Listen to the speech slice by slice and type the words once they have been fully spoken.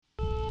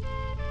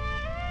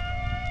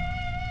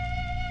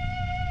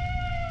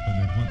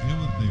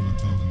whatever they were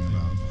talking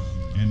about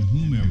and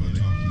whomever they were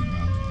talking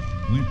about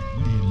went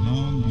a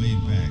long way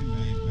back.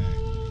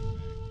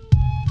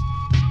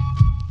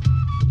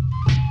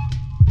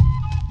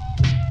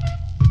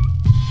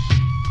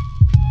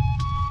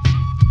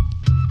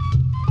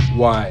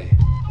 Why?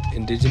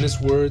 Indigenous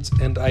Words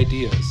and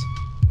Ideas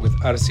with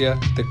Arcia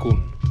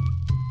Tecun.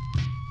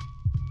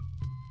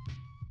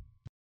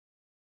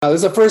 This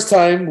is the first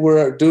time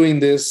we're doing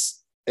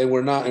this and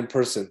we're not in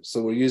person.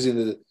 So we're using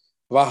the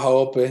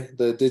Vahaope,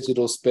 the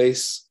digital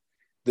space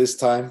this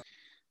time.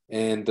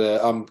 And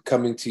I'm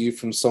coming to you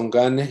from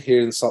Songane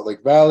here in Salt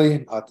Lake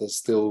Valley. Ata's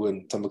still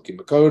in Tamaki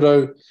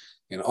Makaurau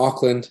in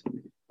Auckland.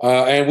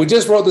 And we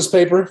just wrote this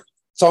paper,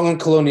 Tongan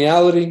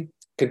Coloniality,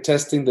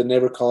 Contesting the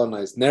Never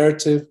Colonized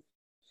Narrative.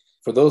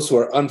 For those who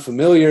are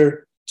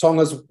unfamiliar,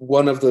 Tonga is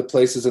one of the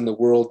places in the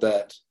world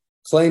that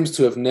claims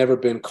to have never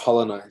been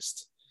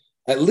colonized,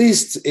 at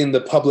least in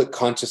the public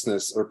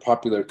consciousness or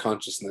popular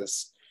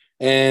consciousness.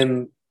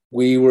 And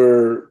we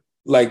were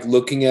like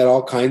looking at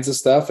all kinds of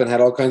stuff and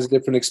had all kinds of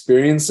different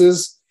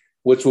experiences,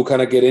 which we'll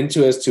kind of get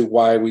into as to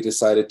why we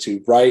decided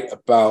to write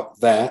about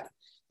that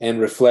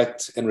and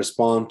reflect and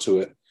respond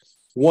to it.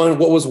 What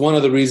was one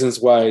of the reasons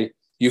why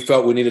you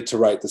felt we needed to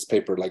write this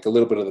paper, like a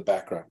little bit of the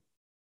background?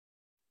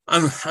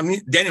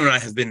 Daniel and I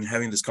have been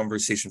having this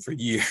conversation for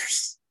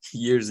years,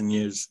 years and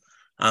years,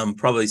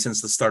 probably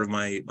since the start of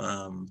my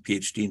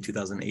PhD in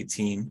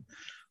 2018.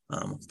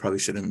 Probably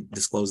shouldn't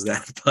disclose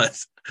that, but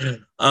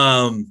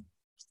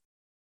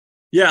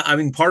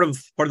part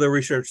of the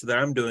research that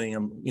I'm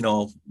doing,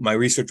 my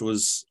research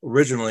was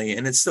originally,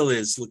 and it still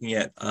is, looking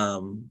at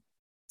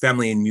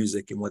family and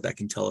music and what that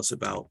can tell us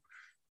about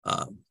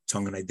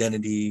Tongan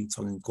identity,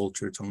 Tongan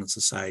culture, Tongan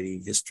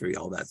society, history,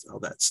 all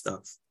that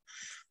stuff.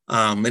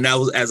 And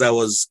as I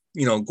was,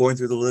 going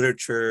through the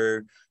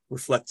literature,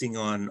 reflecting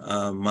on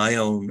my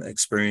own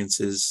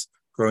experiences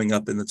growing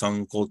up in the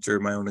Tongan culture,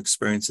 my own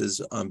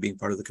experiences being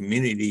part of the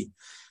community,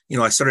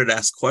 I started to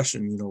ask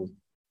questions,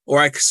 or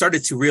I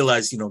started to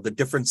realize, the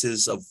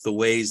differences of the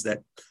ways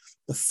that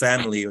the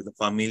family or the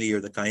familia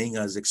or the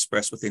kainga is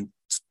expressed within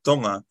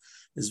Tonga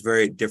is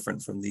very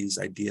different from these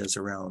ideas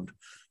around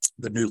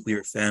the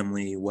nuclear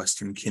family,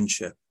 Western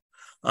kinship,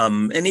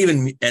 and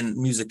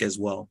music as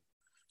well.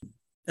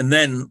 And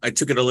then I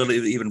took it a little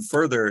even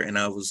further, and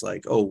I was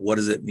like, oh, what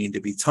does it mean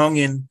to be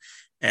Tongan?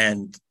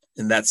 And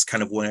that's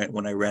kind of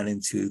when I ran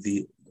into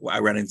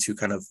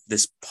kind of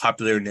this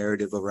popular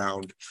narrative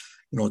around,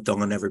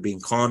 Tonga never being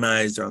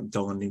colonized, or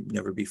Tonga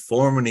never be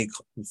formally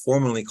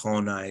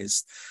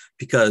colonized.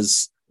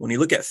 Because when you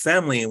look at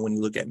family and when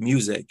you look at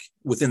music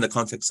within the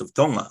context of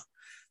Tonga,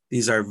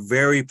 these are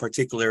very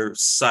particular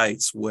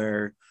sites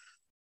where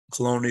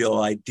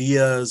colonial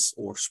ideas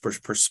or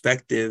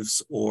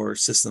perspectives or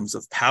systems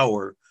of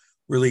power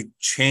really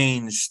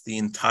change the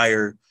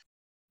entire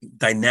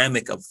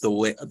dynamic of the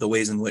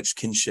ways in which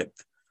kinship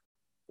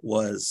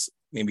was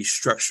maybe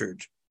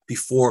structured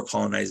before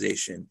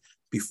colonization,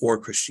 before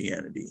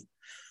Christianity.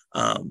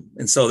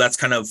 And so that's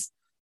kind of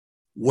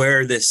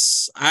where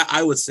this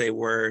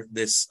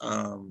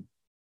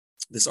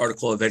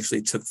article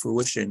eventually took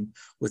fruition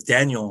with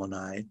Daniel and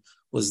I,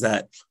 was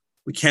that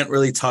we can't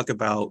really talk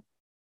about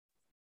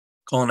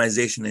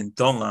colonization in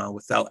Tonga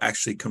without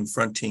actually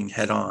confronting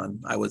head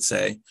on, I would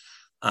say,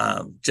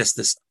 just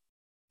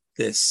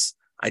this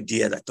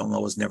idea that Tonga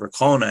was never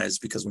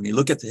colonized. Because when you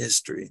look at the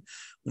history,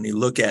 when you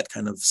look at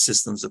kind of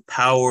systems of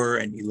power,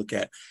 and you look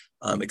at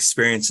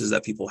experiences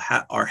that people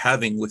are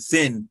having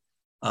within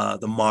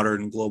the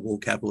modern global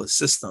capitalist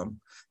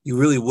system, you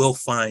really will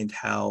find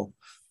how,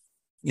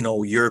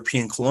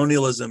 European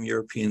colonialism,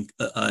 European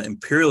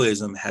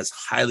imperialism has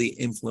highly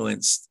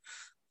influenced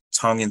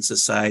Tongan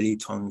society,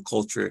 Tongan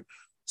culture,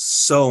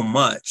 so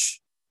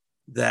much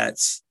that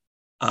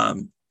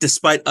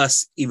despite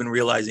us even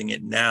realizing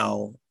it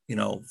now,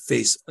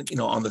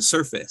 on the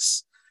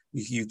surface,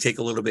 you take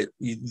a little bit,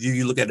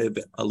 you look at it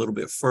a little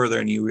bit further,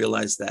 and you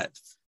realize that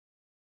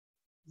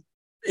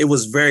it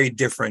was very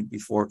different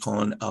before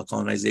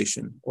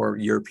colonization, or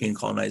European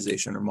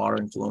colonization, or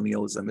modern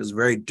colonialism. It was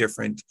very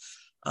different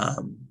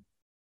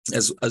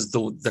as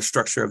the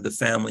structure of the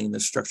family and the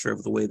structure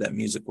of the way that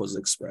music was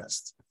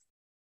expressed.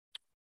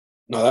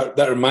 No,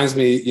 that reminds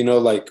me,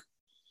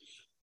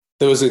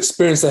 there was an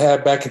experience I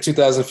had back in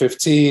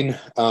 2015.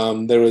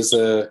 There was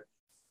a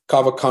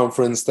Kava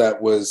conference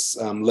that was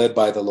led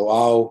by the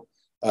Lo'au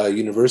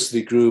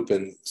University Group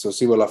and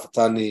Sosiwa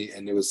Lafatani,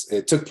 and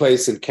it took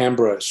place in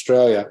Canberra,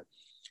 Australia.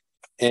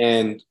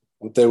 And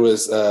there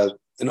was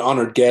an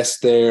honored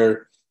guest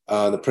there,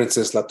 the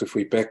Princess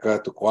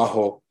Latufuipeka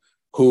Tukuaho,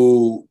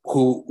 who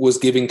was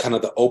giving kind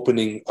of the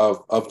opening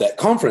of that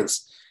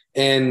conference.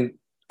 And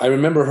I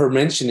remember her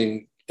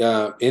mentioning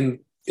in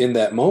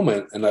that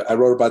moment, and I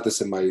wrote about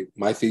this in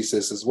my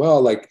thesis as well,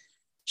 like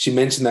she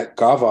mentioned that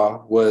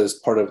Gava was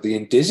part of the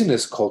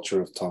indigenous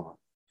culture of Tonga.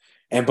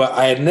 But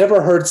I had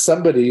never heard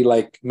somebody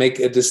like make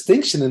a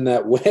distinction in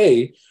that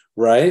way,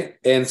 right?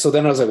 And so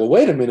then I was like, well,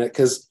 wait a minute,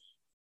 because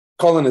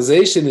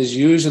colonization is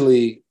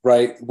usually,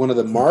 right, one of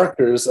the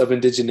markers of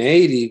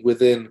indigeneity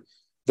within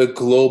the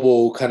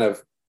global kind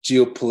of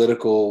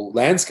geopolitical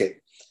landscape.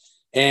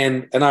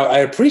 And I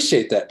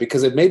appreciate that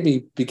because it made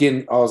me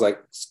I was like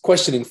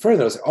questioning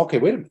further. I was like, okay,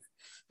 wait a minute.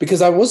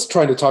 Because I was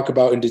trying to talk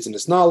about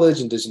indigenous knowledge,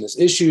 indigenous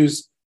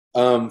issues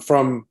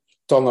from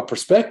Tonga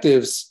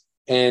perspectives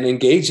and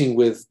engaging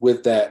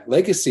with that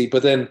legacy.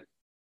 But then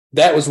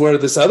that was where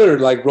this other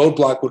like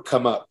roadblock would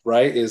come up,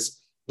 right? Is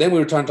then we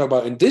were trying to talk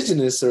about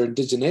indigenous or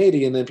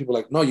indigeneity. And then people were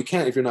like, no, you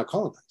can't if you're not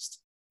colonized.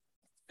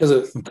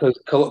 Because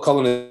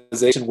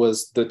colonization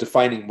was the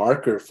defining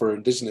marker for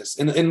indigenous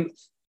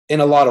in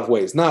a lot of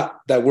ways.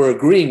 Not that we're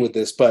agreeing with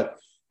this, but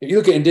if you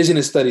look at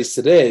indigenous studies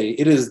today,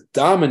 it is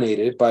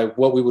dominated by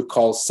what we would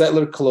call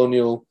settler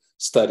colonial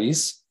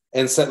studies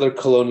and settler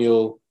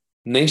colonial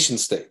nation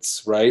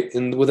states, right?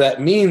 And what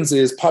that means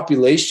is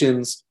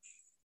populations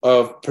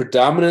of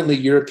predominantly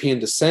European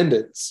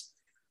descendants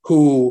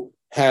who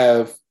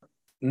have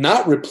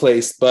not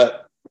replaced,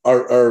 but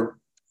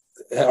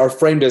are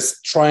framed as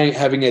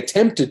having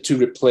attempted to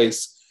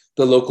replace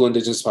the local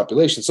indigenous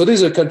population. So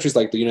these are countries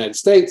like the United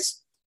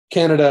States,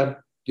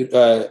 Canada,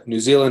 New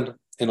Zealand,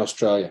 and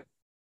Australia.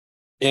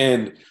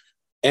 And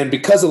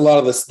because a lot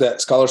of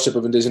that scholarship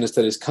of indigenous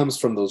studies comes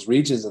from those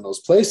regions and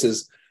those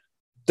places,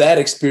 that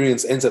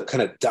experience ends up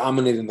kind of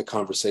dominating the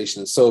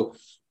conversation. So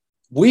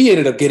we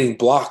ended up getting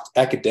blocked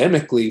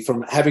academically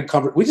from having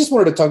we just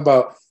wanted to talk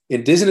about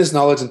indigenous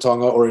knowledge in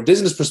Tonga or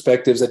indigenous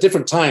perspectives at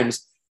different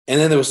times. And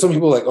then there was some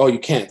people like, oh, you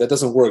can't, that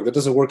doesn't work. That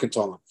doesn't work in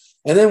Tonga.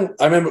 And then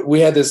I remember we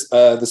had this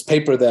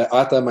paper that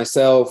Ata,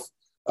 myself,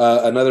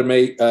 another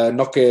mate,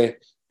 Noke,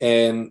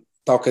 and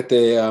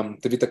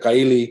Taukete Tevita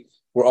Kaili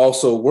were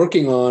also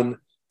working on,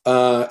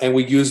 and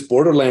we used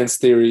borderlands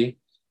theory,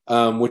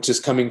 which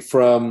is coming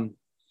from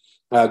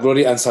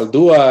Gloria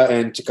Ansaldúa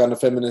and Chicana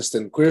feminist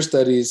and queer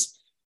studies.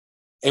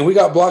 And we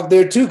got blocked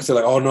there too, because they're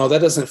like, oh no,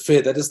 that doesn't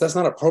fit. That's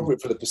not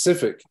appropriate for the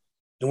Pacific.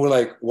 And we're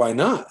like, why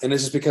not? And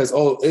it's just because,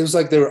 it was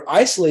like they were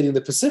isolating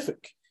the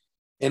Pacific.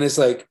 And it's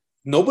like,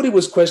 nobody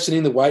was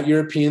questioning the white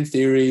European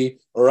theory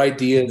or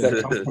ideas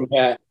that come from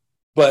that.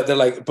 But they're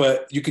like,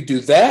 but you could do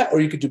that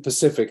or you could do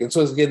Pacific. And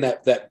so it's again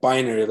that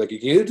binary, like you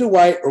can either do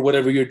white or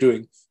whatever you're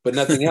doing, but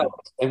nothing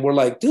else. And we're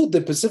like, dude,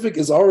 the Pacific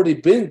has already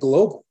been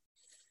global.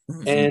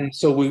 Mm-hmm. And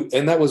so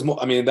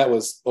that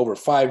was over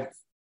 5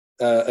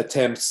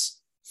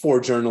 attempts, 4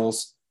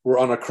 journals. We're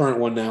on a current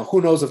one now.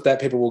 Who knows if that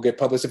paper will get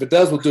published? If it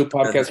does, we'll do a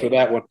podcast for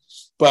that one.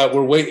 But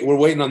we're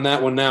waiting on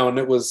that one now. And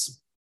it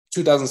was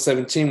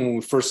 2017 when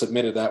we first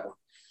submitted that one.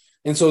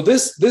 And so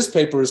this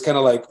paper is kind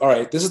of like, all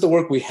right, this is the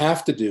work we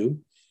have to do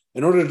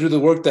in order to do the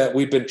work that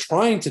we've been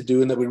trying to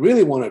do and that we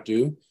really want to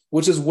do,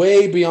 which is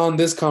way beyond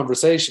this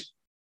conversation.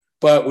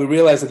 But we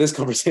realize that this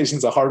conversation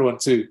is a hard one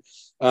too.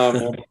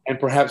 And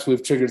perhaps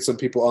we've triggered some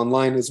people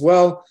online as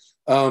well.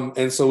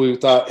 And so we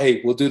thought,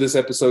 hey, we'll do this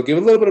episode, give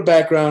a little bit of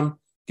background,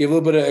 give a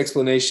little bit of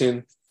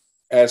explanation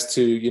as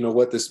to,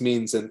 what this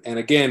means. And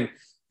again,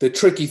 the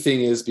tricky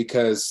thing is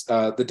because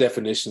the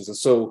definitions. And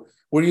so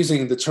we're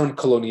using the term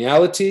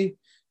coloniality.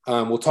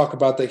 We'll talk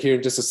about that here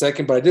in just a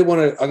second, but I'm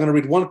going to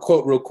read one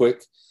quote real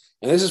quick.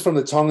 And this is from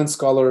the Tongan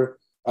scholar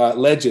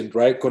legend,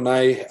 right?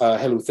 Konai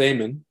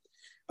Helutheman.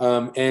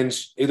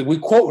 And we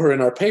quote her in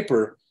our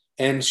paper,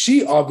 and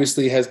she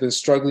obviously has been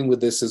struggling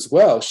with this as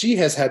well. She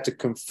has had to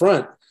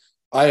confront,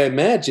 I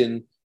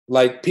imagine,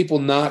 like people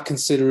not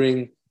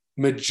considering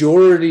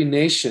majority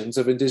nations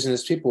of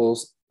indigenous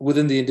peoples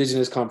within the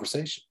indigenous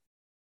conversation.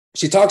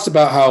 She talks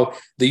about how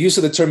the use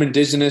of the term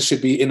indigenous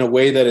should be in a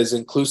way that is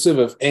inclusive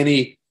of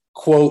any,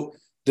 quote,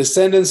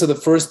 descendants of the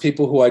first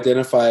people who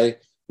identify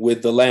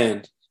with the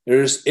land.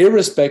 There's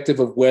irrespective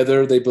of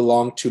whether they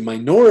belong to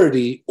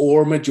minority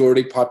or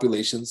majority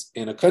populations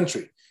in a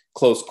country,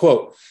 close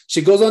quote.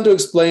 She goes on to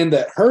explain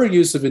that her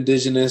use of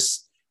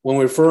indigenous when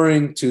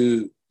referring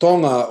to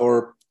Tonga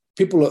or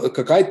people of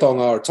Kakai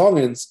Tonga or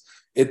Tongans,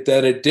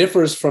 that it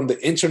differs from the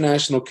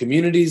international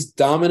community's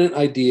dominant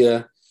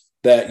idea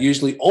that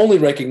usually only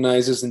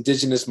recognizes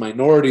indigenous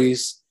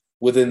minorities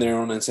within their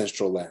own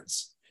ancestral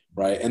lands,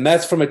 right? And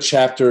that's from a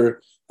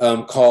chapter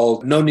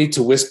called No Need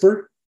to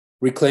Whisper,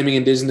 Reclaiming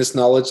Indigenous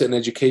Knowledge and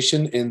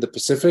Education in the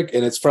Pacific.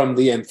 And it's from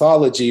the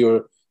anthology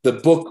or the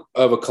book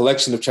of a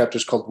collection of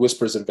chapters called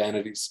Whispers and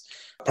Vanities,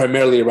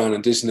 primarily around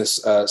indigenous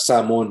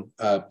Samoan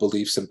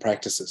beliefs and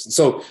practices. And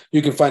so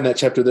you can find that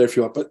chapter there if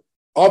you want. But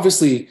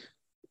obviously,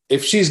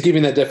 if she's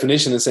giving that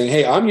definition and saying,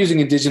 hey, I'm using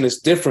indigenous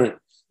different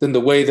than the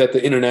way that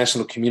the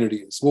international community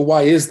is. Well,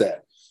 why is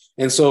that?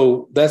 And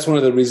so that's one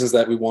of the reasons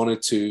that we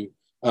wanted to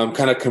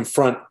kind of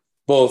confront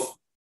both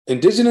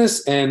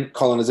indigenous and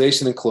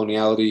colonization and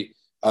coloniality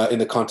in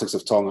the context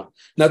of Tonga.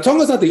 Now,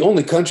 Tonga is not the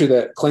only country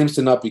that claims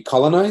to not be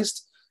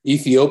colonized.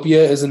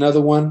 Ethiopia is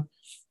another one.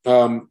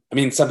 Some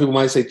people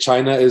might say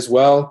China as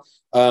well.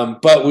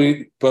 But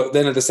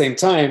then at the same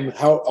time,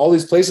 how all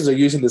these places are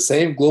using the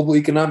same global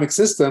economic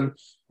system,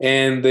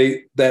 and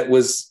that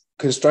was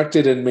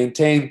constructed and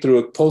maintained through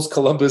a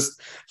post-Columbus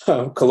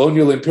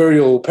colonial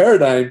imperial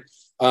paradigm.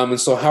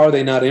 And so how are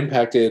they not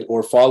impacted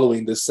or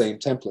following this same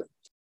template?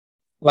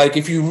 Like,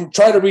 if you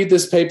try to read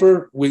this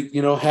paper,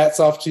 hats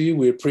off to you.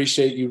 We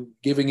appreciate you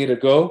giving it a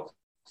go.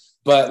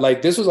 But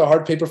like this was a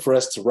hard paper for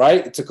us to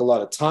write. It took a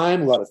lot of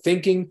time, a lot of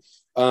thinking.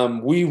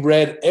 We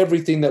read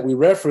everything that we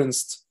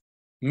referenced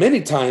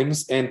many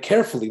times and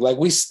carefully. Like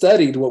we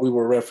studied what we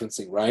were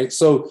referencing, right?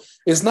 So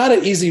it's not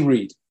an easy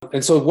read.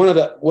 And so one of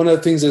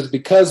the things is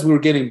because we were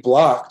getting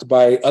blocked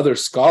by other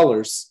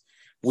scholars,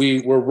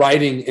 we were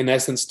writing in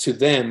essence to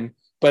them,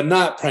 but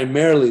not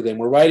primarily them.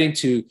 We're writing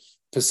to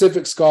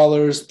Pacific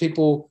scholars,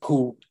 people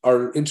who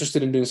are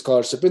interested in doing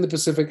scholarship in the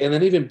Pacific, and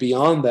then even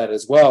beyond that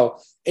as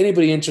well,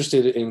 anybody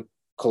interested in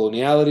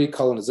coloniality,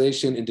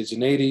 colonization,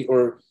 indigeneity,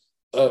 or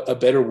a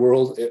better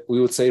world, we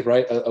would say,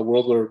 right? A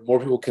world where more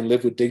people can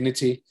live with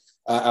dignity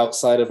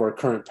outside of our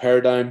current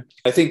paradigm.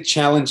 I think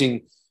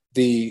challenging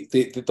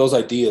those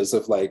ideas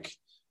of like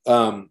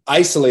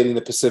isolating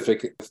the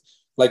Pacific.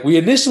 Like we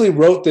initially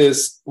wrote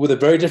this with a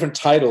very different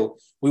title.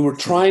 We were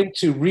trying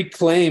to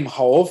reclaim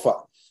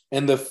Hau'ofa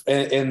and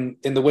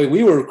the way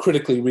we were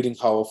critically reading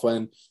Hau'ofa.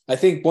 And I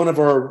think one of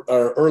our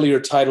earlier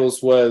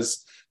titles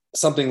was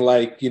something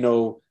like,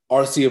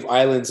 Our Sea of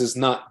Islands is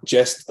not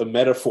just a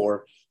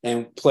metaphor,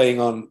 and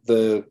playing on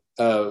the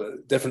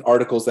different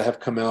articles that have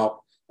come out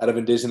of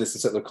Indigenous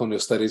and settler colonial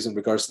studies in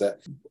regards to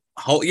that.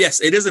 Oh,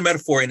 yes, it is a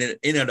metaphor in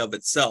and of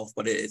itself,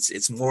 but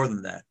it's more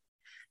than that.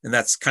 And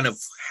that's kind of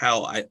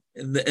how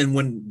and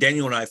when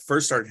Daniel and I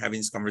first started having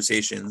these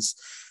conversations,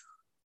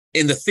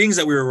 in the things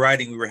that we were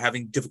writing, we were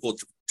having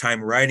difficult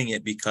time writing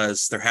it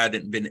because there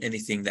hadn't been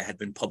anything that had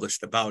been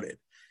published about it.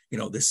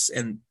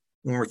 And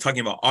when we're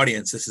talking about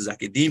audience, this is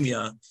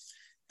academia,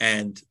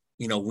 and,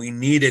 we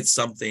needed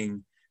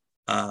something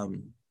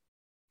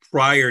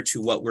prior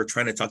to what we're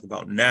trying to talk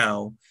about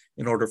now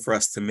in order for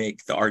us to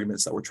make the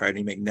arguments that we're trying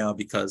to make now,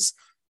 because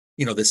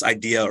this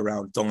idea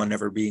around Tonga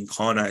never being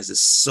colonized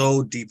is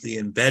so deeply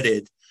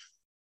embedded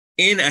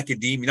in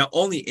academia, not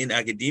only in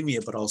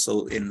academia, but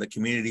also in the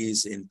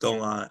communities in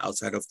Tonga,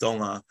 outside of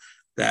Tonga,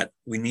 that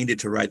we needed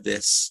to write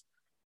this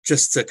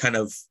just to kind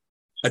of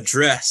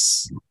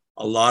address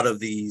a lot of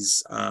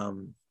these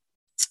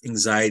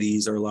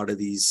anxieties, or a lot of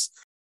these.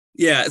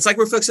 Yeah, it's like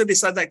reflexivity.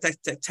 It's not that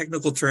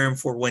technical term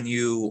for when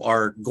you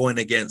are going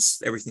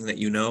against everything that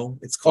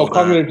It's called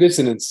cognitive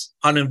dissonance.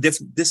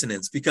 Cognitive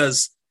dissonance,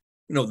 because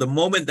the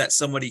moment that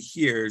somebody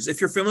hears,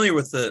 if you're familiar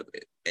with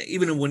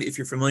if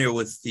you're familiar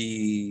with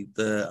the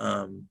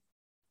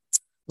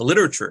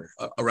literature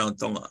around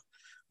Tonga,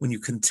 when you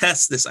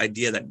contest this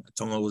idea that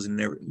Tonga was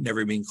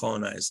never being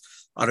colonized,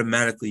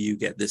 automatically you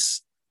get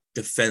this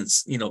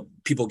defense.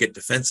 People get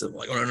defensive,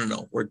 like, oh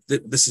no,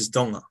 this is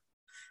Tonga.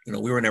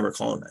 We were never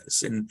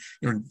colonized. And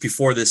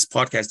before this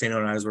podcast, Daniel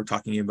and I were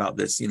talking about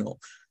this,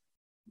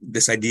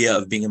 this idea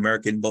of being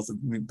American.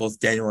 Both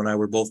Daniel and I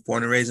were both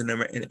born and raised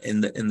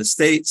in the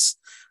States.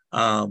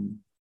 And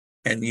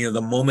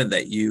the moment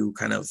that you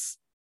kind of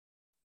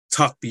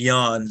talk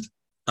beyond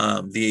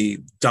the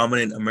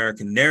dominant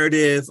American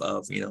narrative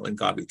of in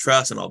God we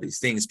trust and all these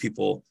things,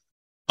 people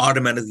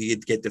automatically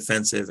get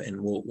defensive and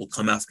will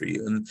come after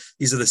you. And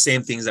these are the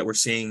same things that we're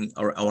seeing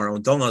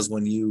around Tongas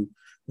when you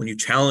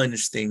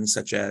challenge things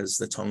such as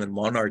the Tongan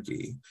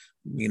monarchy,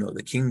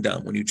 the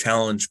kingdom, when you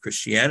challenge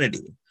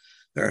Christianity.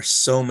 There are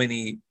so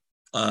many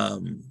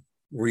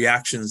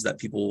reactions that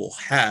people will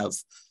have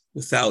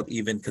without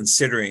even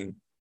considering,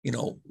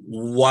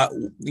 what,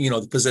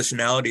 the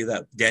positionality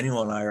that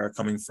Daniel and I are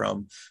coming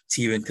from,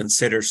 to even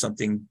consider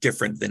something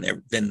different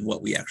than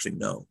what we actually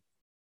know.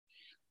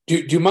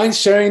 Do you mind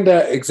sharing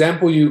that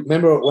example? You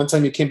remember one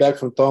time you came back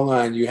from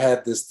Tonga and you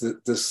had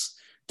this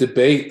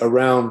debate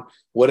around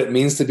what it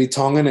means to be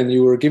Tongan, and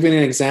you were giving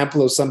an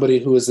example of somebody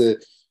who is a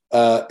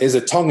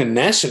Tongan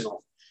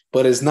national,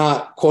 but is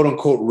not quote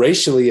unquote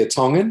racially a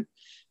Tongan,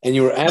 and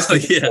you were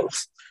asking.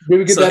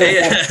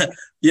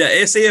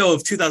 ASAO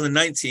of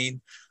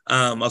 2019.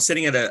 I was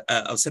sitting at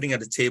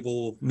a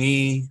table.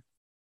 Me,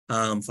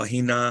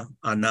 Fahina,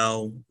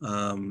 Anau,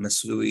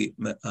 Mesui,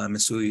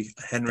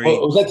 Henry.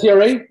 Oh, was that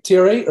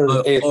TRA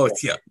or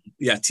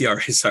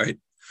TRA. Sorry,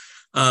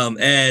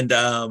 and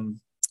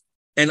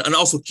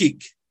also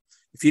Keek.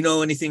 If you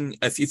know anything,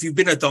 if you've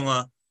been to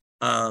Tonga,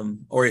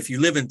 or if you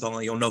live in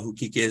Tonga, you'll know who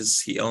Keek is.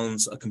 He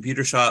owns a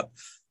computer shop.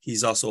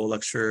 He's also a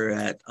lecturer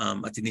at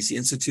Atenisi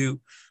Institute.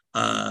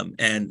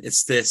 And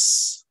it's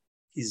this,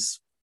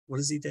 what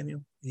is he,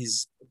 Daniel?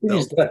 He's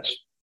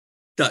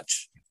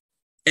Dutch.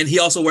 And he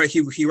also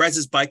he rides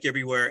his bike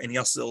everywhere, and he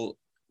also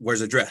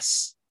wears a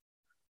dress.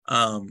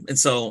 And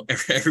so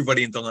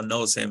everybody in Tonga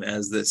knows him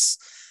as this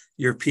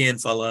European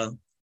fella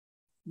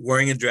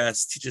wearing a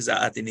dress, teaches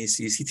at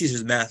Atenisi. He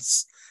teaches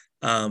maths.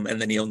 And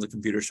then he owns a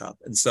computer shop.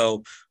 And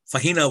so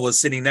Fahina was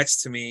sitting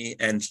next to me,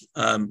 and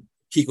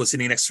Keek was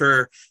sitting next to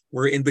her.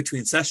 We're in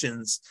between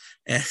sessions,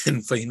 and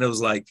Fahina was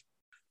like,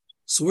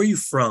 "So where are you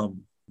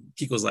from?"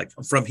 Keek was like,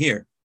 "I'm from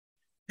here."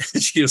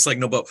 And she was like,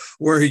 "No, but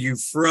where are you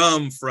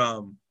from?"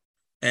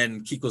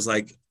 And Keek was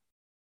like,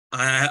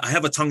 I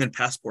have a Tongan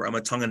passport. I'm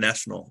a Tongan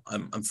national.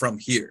 I'm from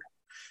here."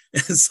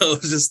 And so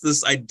it's just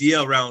this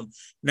idea around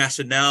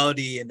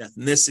nationality and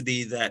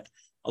ethnicity that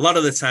a lot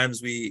of the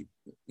times we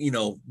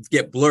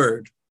get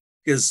blurred,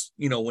 because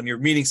when you're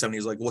meeting somebody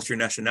who's like, "What's your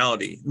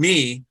nationality?"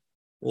 Me,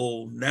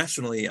 well,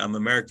 nationally, I'm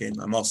American.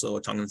 I'm also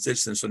a Tongan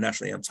citizen, so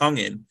nationally, I'm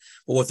Tongan.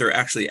 But what they're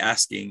actually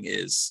asking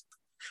is,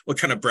 what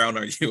kind of brown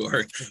are you?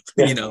 Or,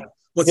 you know,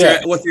 what's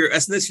your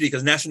ethnicity?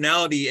 Because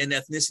nationality and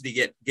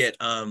ethnicity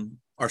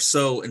are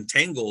so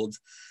entangled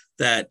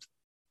that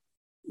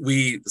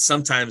we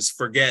sometimes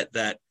forget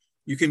that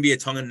you can be a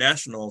Tongan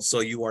national, so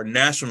you are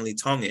nationally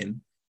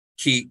Tongan.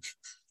 Keek,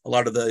 a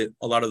lot of the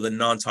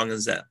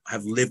non-Tongans that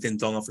have lived in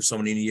Tonga for so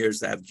many years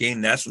that have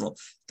gained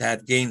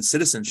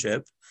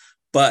citizenship,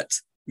 but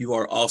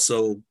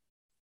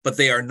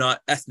they are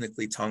not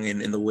ethnically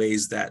Tongan in the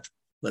ways that,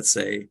 let's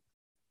say,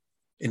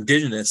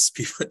 indigenous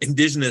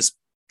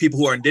people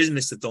who are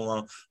indigenous to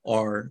Tonga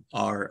are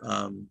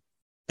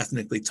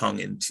ethnically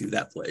Tongan to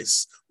that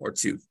place or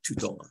to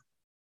Tonga.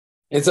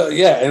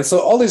 And so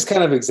all these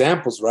kind of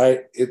examples,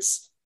 right?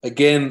 It's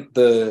again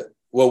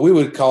what we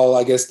would call,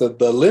 I guess, the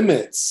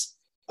limits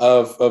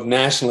of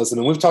nationalism,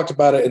 and we've talked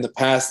about it in the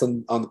past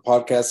on the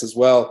podcast as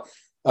well.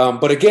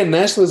 But again,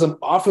 nationalism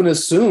often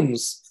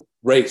assumes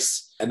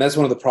race, and that's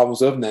one of the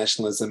problems of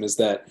nationalism, is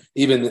that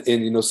even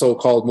in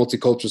so-called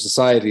multicultural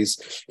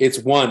societies, it's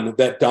one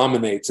that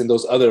dominates, and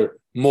those other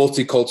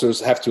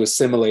multicultures have to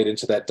assimilate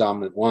into that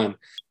dominant one.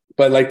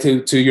 But like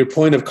to your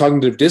point of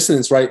cognitive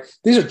dissonance, right?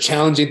 These are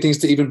challenging things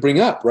to even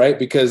bring up, right?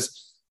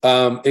 Because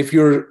if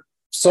you're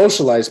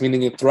socialized,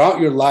 meaning that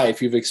throughout your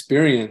life you've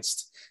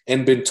experienced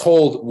and been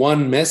told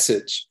one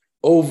message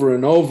over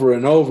and over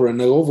and over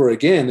and over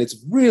again,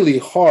 it's really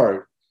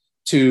hard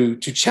to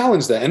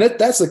challenge that. And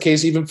that's the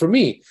case even for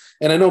me.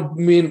 And I know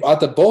me and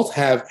Atta both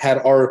have had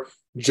our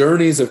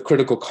journeys of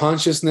critical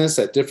consciousness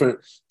at different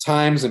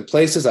times and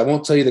places. I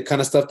won't tell you the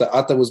kind of stuff that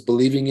Atta was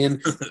believing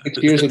in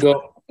 6 years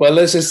ago, but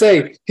let's just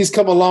say he's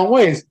come a long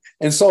ways,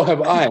 and so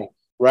have I,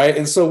 right?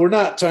 And so we're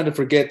not trying to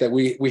forget that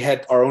we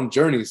had our own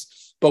journeys,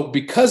 but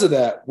because of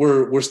that,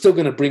 we're still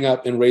going to bring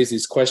up and raise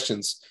these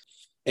questions.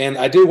 And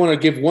I did want to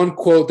give one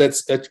quote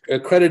that's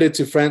accredited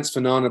to Frantz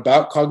Fanon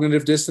about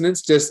cognitive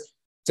dissonance, just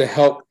to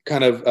help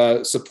kind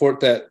of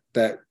support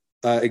that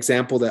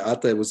example that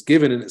Atta was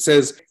given. And it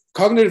says,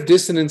 cognitive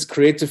dissonance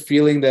creates a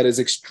feeling that is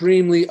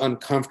extremely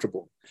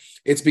uncomfortable.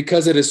 It's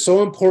because it is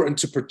so important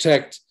to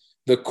protect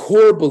the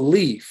core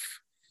belief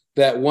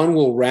that one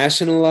will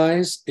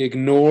rationalize,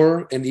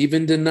 ignore, and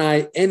even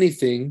deny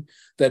anything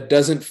that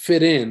doesn't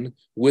fit in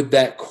with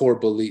that core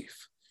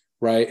belief,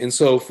 right? And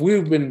so if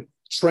we've been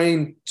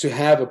trained to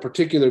have a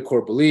particular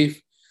core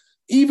belief,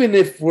 even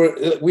if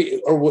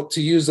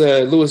to use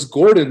Lewis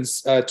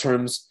Gordon's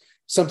terms,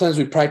 sometimes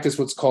we practice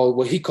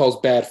what he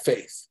calls bad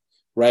faith,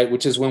 right?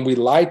 Which is when we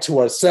lie to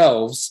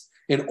ourselves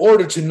in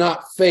order to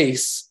not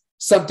face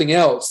something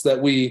else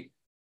that we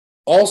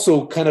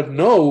also kind of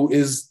know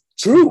is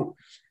true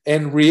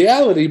and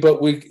reality.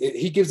 But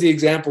he gives the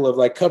example of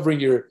like covering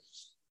your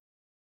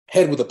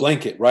head with a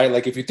blanket, right?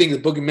 Like if you think the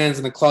boogeyman's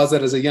in the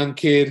closet as a young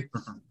kid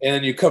and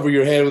then you cover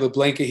your head with a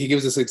blanket, he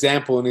gives this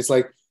example and he's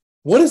like,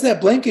 what is that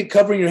blanket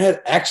covering your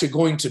head actually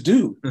going to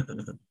do?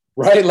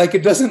 Right? Like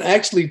it doesn't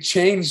actually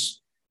change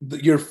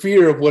your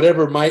fear of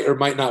whatever might or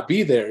might not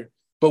be there.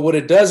 But what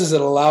it does is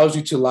it allows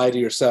you to lie to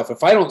yourself.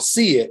 If I don't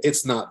see it,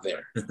 it's not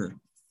there.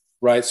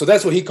 Right? So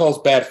that's what he calls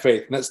bad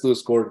faith. And that's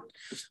Lewis Gordon.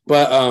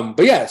 But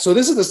yeah, so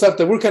this is the stuff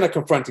that we're kind of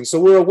confronting. So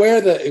we're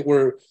aware that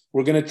we're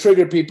going to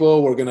trigger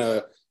people. We're going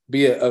to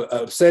be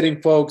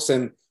upsetting folks.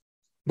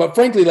 But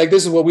frankly, like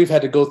this is what we've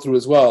had to go through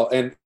as well.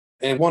 And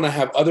want to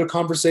have other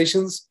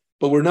conversations,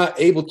 but we're not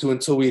able to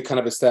until we kind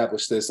of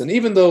establish this. And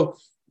even though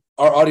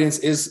our audience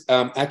is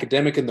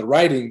academic in the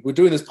writing, we're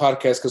doing this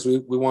podcast because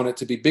we want it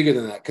to be bigger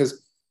than that.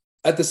 Because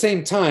at the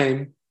same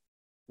time,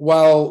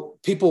 while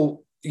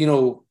people,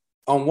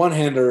 on one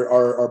hand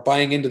are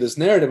buying into this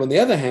narrative, on the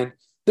other hand,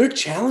 they're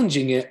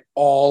challenging it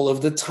all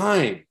of the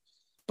time,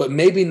 but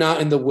maybe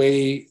not in the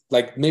way,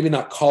 like maybe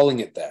not calling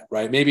it that,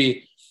 right?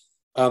 Maybe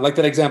like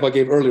that example I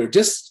gave earlier,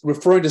 just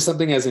referring to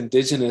something as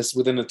indigenous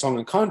within a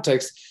Tongan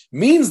context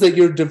means that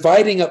you're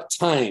dividing up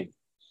time,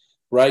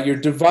 right? You're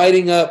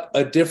dividing up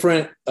a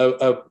different,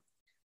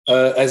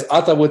 as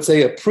Atta would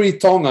say, a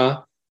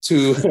pre-Tonga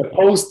to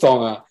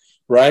post-Tonga,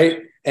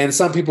 right? And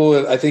some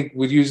people, I think,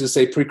 would usually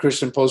say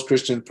pre-Christian,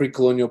 post-Christian,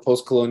 pre-colonial,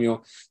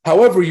 post-colonial,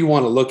 however you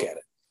want to look at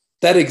it.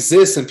 That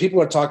exists, and people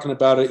are talking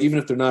about it, even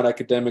if they're not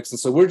academics. And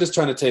so we're just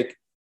trying to take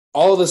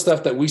all of the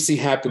stuff that we see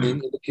happening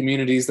in the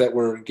communities that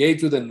we're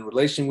engaged with and in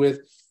relation with,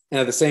 and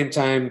at the same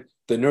time,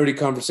 the nerdy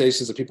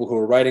conversations of people who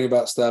are writing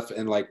about stuff,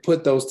 and like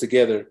put those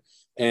together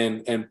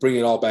and bring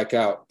it all back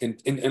out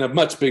in a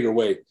much bigger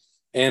way.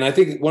 And I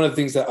think one of the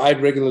things that I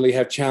regularly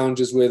have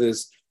challenges with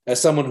is, as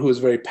someone who is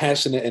very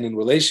passionate and in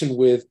relation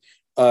with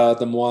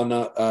the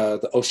Moana,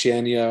 the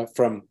Oceania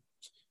from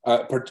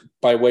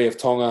by way of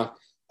Tonga,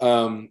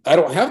 I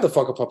don't have the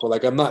whakapapa.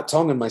 Like I'm not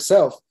Tongan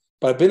myself,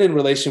 but I've been in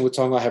relation with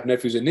Tonga. I have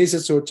nephews and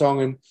nieces who are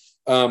Tongan.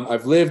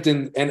 I've lived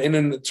and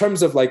in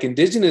terms of like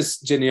indigenous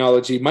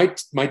genealogy,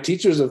 my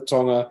teachers of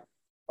Tonga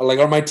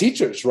are my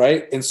teachers,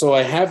 right? And so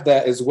I have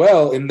that as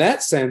well in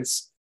that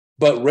sense,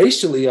 but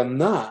racially I'm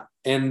not.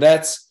 And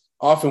that's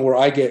often where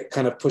I get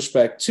kind of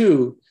pushback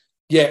too.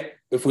 Yet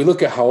if we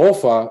look at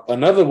Hau'ofa,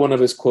 another one of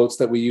his quotes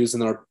that we use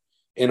in our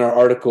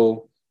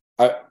article,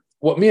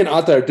 what me and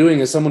Ata are doing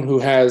is someone who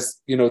has,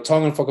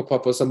 Tongan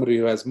whakapapa, somebody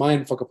who has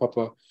Mayan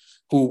whakapapa,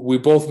 who we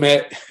both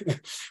met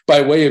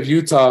by way of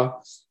Utah,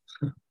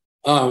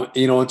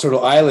 on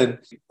Turtle Island.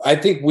 I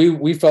think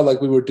we felt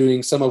like we were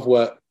doing some of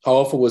what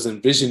Hau'ofa was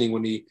envisioning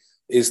when he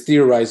is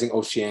theorizing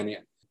Oceania.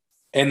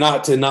 And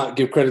not to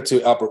give credit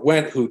to Albert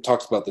Wendt, who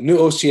talks about the new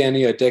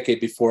Oceania a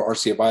decade before Our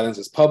Sea of Islands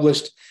is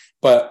published.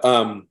 But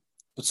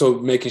so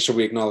making sure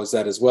we acknowledge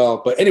that as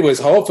well. But anyways,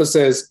 Hau'ofa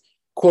says,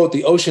 quote,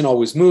 "The ocean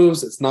always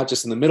moves. It's not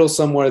just in the middle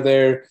somewhere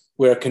there.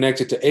 We are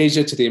connected to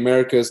Asia, to the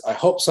Americas. I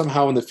hope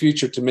somehow in the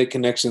future to make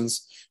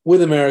connections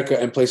with America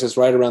and places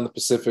right around the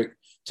Pacific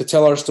to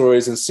tell our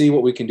stories and see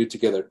what we can do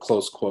together,"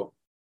 close quote.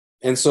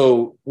 And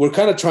so we're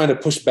kind of trying to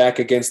push back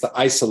against the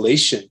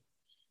isolation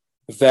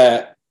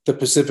that the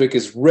Pacific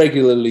is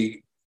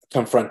regularly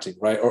confronting,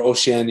 right? Or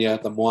Oceania,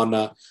 the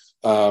Moana,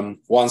 Wan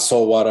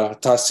Solwara,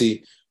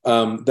 Tasi,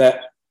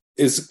 that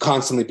is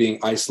constantly being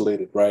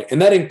isolated, right?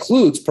 And that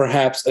includes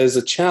perhaps as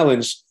a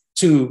challenge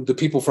to the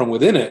people from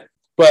within it.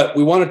 But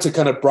we wanted to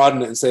kind of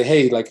broaden it and say,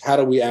 hey, like, how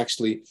do we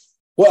actually,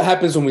 what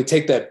happens when we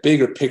take that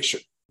bigger picture?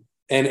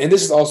 And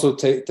this is also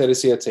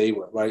Teresia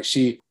Te'iwa, right?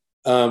 She,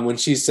 when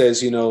she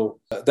says,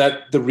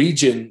 that the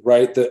region,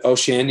 right, the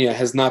Oceania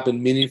has not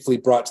been meaningfully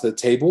brought to the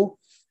table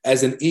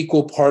as an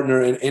equal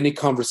partner in any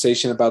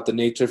conversation about the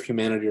nature of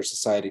humanity or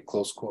society,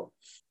 close quote.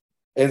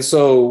 And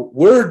so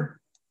we're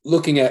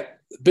looking at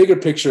the bigger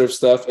picture of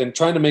stuff and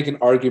trying to make an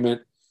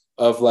argument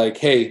of like,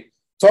 hey,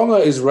 Tonga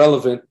is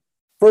relevant,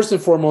 first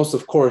and foremost,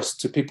 of course,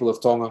 to people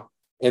of Tonga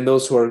and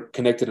those who are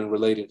connected and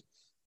related.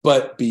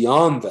 But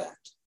beyond that,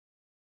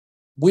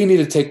 we need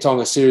to take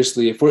Tonga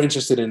seriously if we're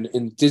interested in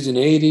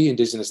indigeneity,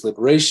 indigenous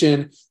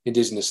liberation,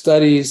 indigenous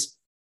studies,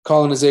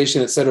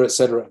 colonization, et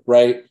cetera,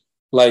 right?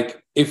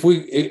 Like if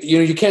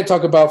you can't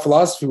talk about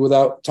philosophy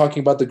without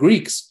talking about the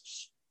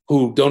Greeks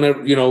who don't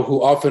ever,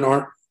 who often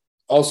aren't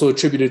also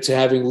attributed to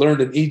having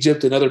learned in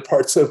Egypt and other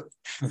parts of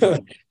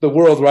the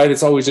world, right?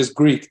 It's always just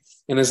Greek.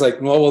 And it's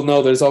like, well,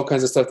 no, there's all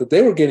kinds of stuff that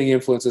they were getting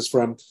influences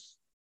from.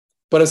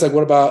 But it's like,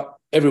 what about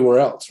everywhere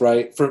else,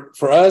 right? For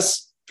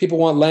us, people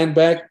want land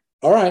back.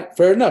 All right,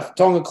 fair enough.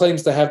 Tonga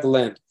claims to have the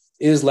land.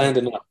 Is land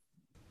enough?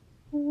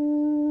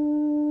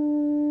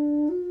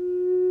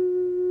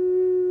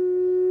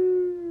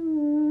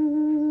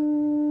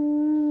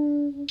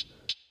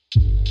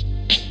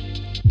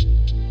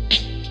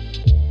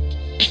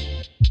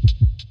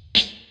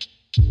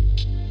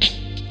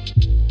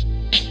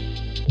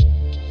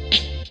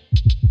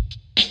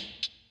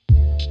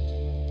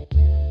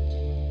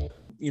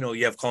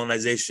 You have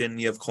colonization,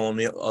 you have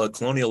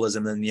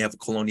colonialism, and you have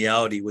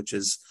coloniality, which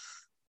is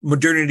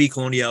modernity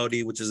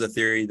coloniality, which is a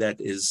theory that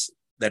is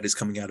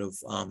coming out of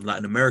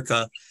Latin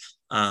America,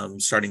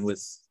 starting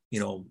with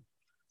Quijano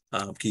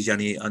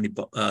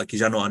Anibal,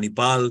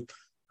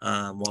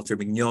 Walter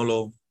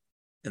Mignolo,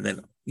 and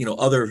then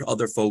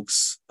other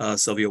folks,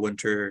 Sylvia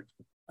Wynter,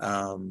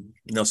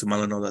 Nelson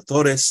Maldonado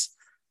Torres,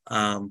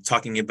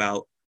 talking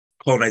about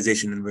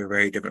colonization in a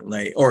very different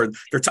way, or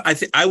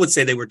I would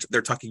say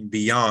they're talking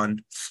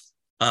beyond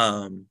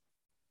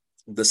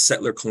these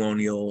settler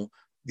colonial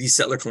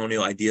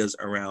ideas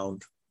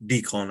around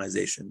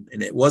decolonization.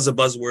 And it was a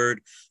buzzword,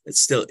 it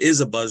still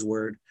is a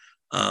buzzword,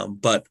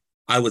 but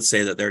I would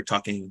say that they're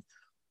talking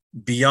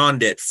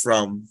beyond it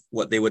from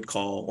what they would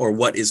call, or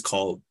what is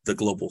called, the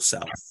global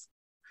South.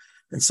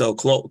 And so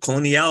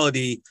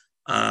coloniality,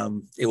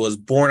 it was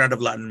born out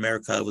of Latin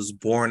America. It was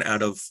born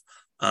out of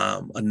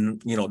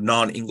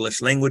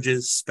non-English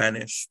languages,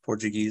 Spanish,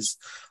 Portuguese,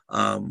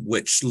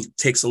 which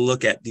takes a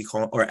look at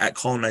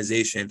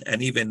colonization,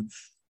 and even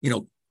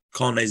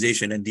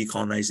colonization and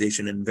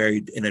decolonization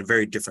in a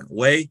very different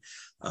way,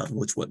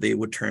 which what they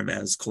would term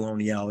as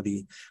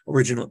coloniality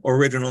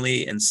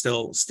originally, and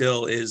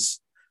still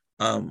is.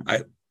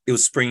 It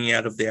was springing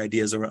out of the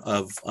ideas of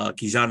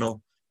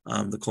Quijano,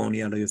 the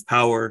coloniality of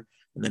power,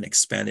 and then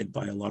expanded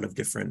by a lot of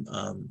different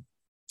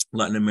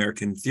Latin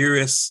American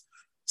theorists,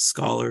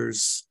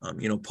 scholars,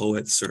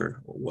 poets,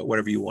 or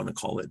whatever you want to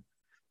call it.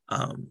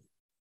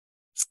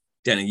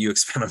 Danny, you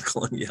expand on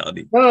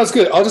coloniality. No, it's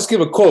good. I'll just give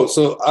a quote.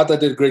 So Ata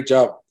did a great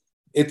job.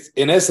 It's,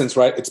 in essence,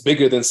 right, it's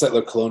bigger than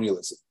settler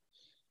colonialism.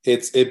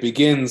 It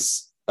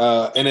begins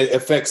and it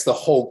affects the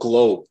whole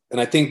globe.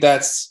 And I think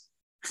that's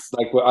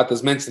like what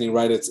Ata's mentioning,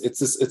 right?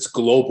 It's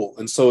global.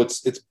 And so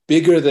it's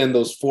bigger than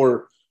those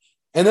four.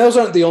 And those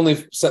aren't the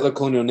only settler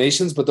colonial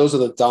nations, but those are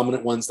the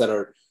dominant ones that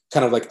are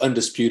kind of like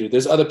undisputed.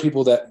 There's other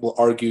people that will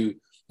argue,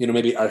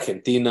 maybe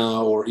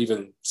Argentina or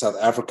even South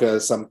Africa,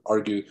 some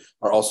argue,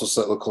 are also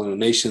settler colonial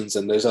nations.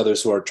 And there's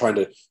others who are trying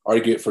to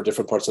argue it for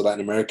different parts of Latin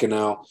America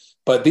now.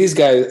 But these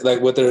guys,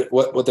 like what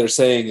they're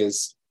saying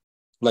is,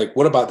 like,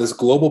 what about this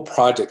global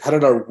project? How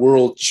did our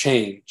world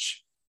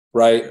change,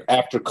 right,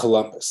 after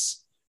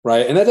Columbus,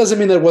 right? And that doesn't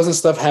mean there wasn't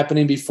stuff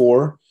happening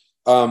before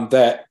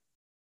that,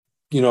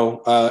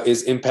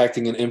 is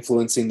impacting and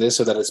influencing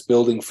this, or that it's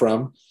building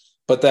from,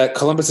 but that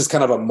Columbus is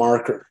kind of a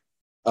marker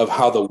of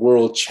how the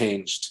world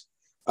changed.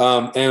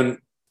 And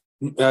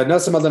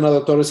Nelson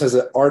Maldonado Torres has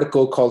an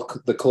article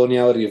called The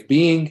Coloniality of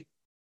Being.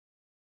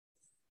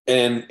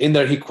 And in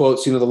there, he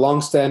quotes, the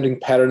longstanding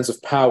patterns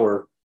of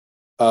power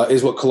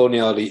is what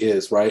coloniality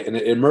is, right? And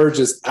it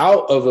emerges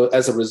out of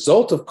as a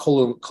result of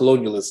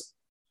colonialism,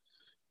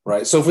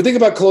 right? So if we think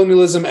about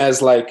colonialism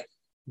as like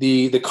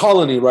the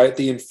colony, right?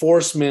 The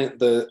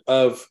enforcement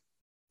of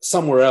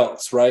somewhere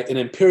else, right? And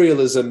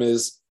imperialism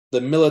is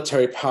the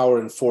military power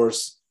and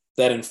force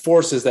that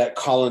enforces that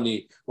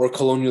colony or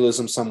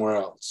colonialism somewhere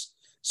else.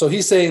 So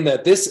he's saying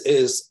that this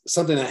is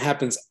something that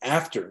happens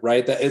after,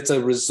 right? That it's a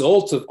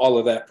result of all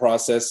of that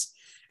process,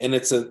 and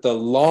it's the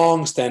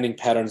long-standing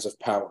patterns of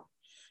power,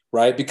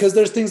 right? Because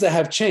there's things that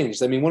have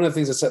changed. I mean, one of the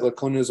things that settler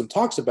colonialism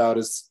talks about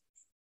is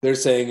they're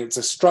saying it's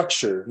a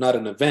structure, not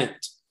an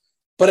event.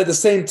 But at the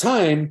same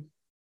time,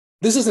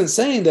 this isn't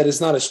saying that it's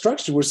not a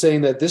structure. We're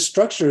saying that this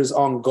structure is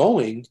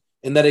ongoing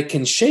and that it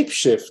can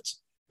shapeshift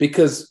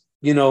because,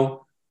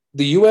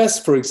 the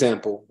US, for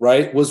example,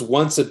 right, was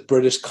once a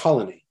British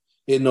colony.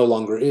 It no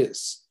longer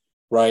is,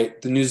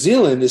 right? The New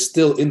Zealand is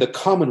still in the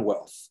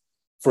Commonwealth,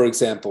 for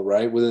example,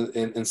 right,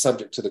 and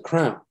subject to the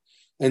crown.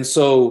 And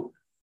so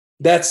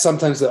that's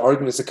sometimes the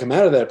arguments that come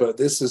out of that. But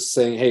this is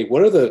saying, hey,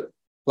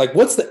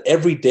 what's the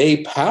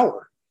everyday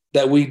power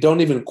that we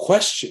don't even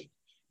question?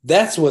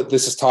 That's what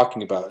this is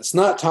talking about. It's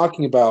not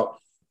talking about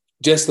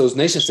just those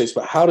nation states,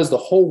 but how does the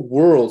whole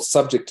world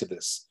subject to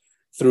this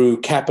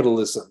through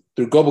capitalism,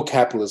 through global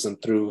capitalism,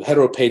 through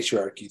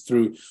heteropatriarchy,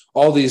 through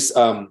all these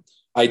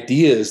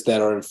ideas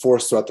that are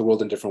enforced throughout the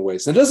world in different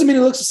ways. And it doesn't mean it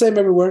looks the same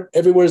everywhere.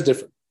 Everywhere is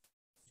different.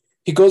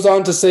 He goes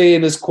on to say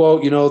in his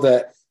quote,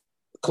 that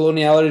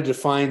coloniality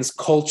defines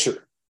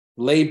culture,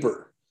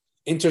 labor,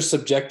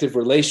 intersubjective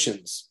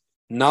relations,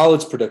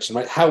 knowledge production,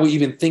 right? How we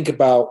even think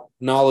about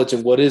knowledge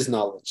and what is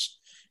knowledge.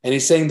 And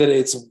he's saying that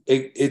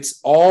it's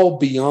all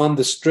beyond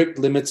the strict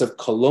limits of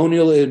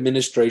colonial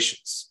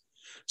administrations.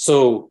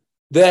 So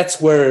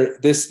that's where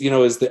this,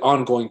 is the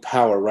ongoing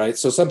power, right?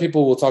 So some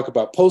people will talk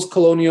about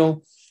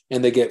post-colonial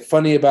and they get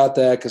funny about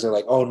that because they're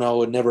like, oh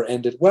no, it never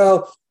ended.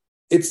 Well,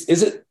 is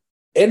it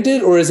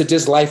ended or is it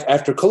just life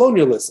after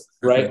colonialism,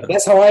 right?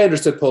 That's how I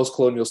understood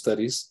post-colonial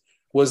studies,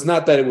 was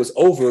not that it was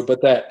over,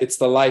 but that it's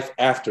the life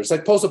after. It's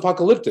like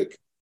post-apocalyptic,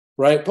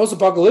 right?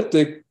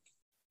 Post-apocalyptic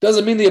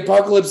doesn't mean the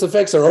apocalypse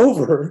effects are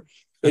over.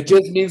 It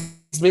just means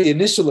the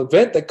initial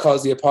event that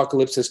caused the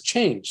apocalypse has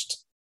changed,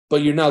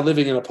 but you're now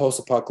living in a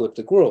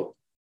post-apocalyptic world,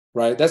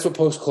 right? That's what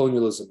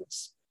post-colonialism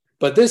is.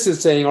 But this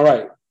is saying, all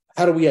right,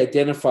 how do we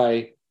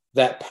identify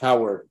that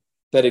power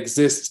that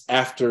exists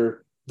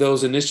after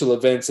those initial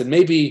events? And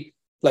maybe,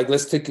 like,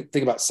 let's think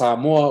about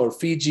Samoa or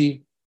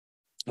Fiji,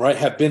 right,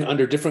 have been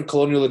under different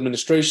colonial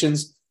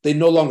administrations. They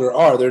no longer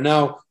are. They're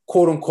now,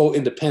 quote unquote,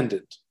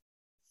 independent.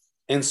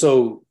 And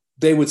so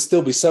they would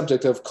still be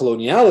subject of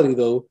coloniality,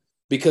 though,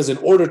 because in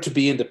order to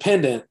be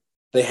independent,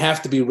 they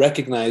have to be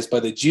recognized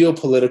by the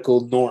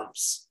geopolitical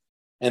norms.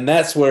 And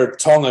that's where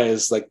Tonga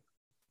is like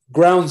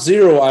ground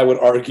zero, I would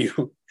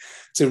argue,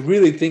 to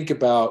really think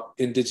about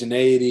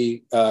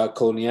indigeneity,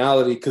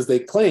 coloniality, because they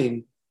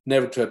claim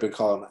never to have been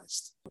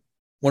colonized.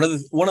 One of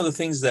the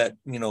things that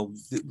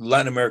these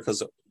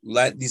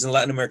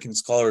Latin American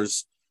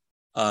scholars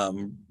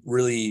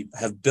really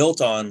have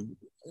built on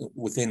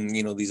within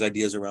these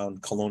ideas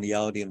around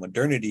coloniality and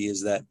modernity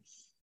is that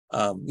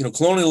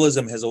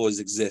colonialism has always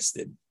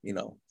existed.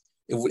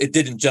 It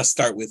didn't just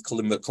start with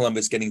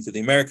Columbus getting to the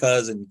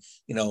Americas and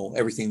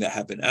everything that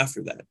happened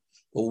after that.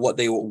 But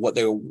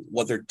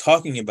what they're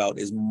talking about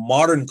is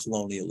modern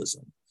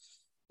colonialism,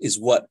 is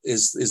what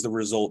is the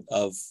result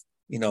of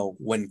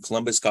when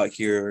Columbus got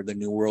here, the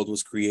New World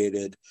was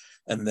created,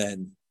 and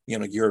then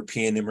Europe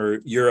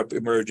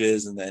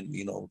emerges, and then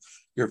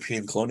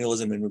European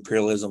colonialism and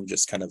imperialism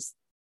just kind of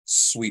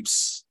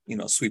sweeps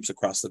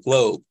across the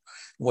globe.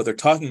 And what they're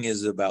talking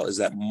about is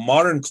that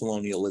modern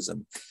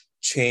colonialism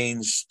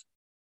changed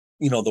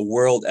the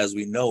world as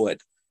we know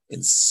it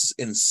in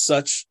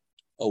such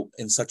a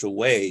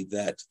way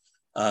that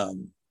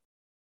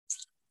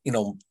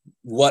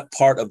what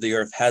part of the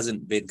earth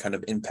hasn't been kind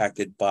of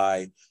impacted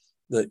by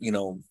the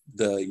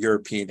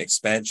European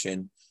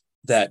expansion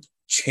that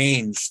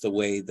changed the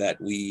way that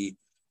we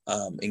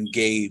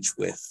engage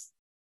with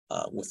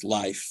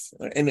life,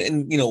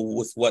 and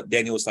with what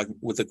Daniel was talking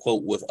with the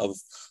quote of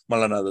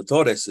Maldonado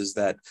Torres, is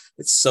that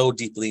it's so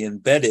deeply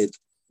embedded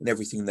in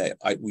everything that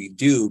we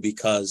do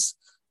because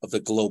of the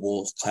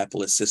global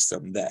capitalist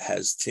system that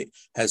has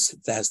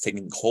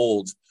taken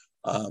hold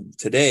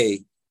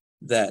today,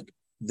 that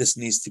this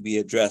needs to be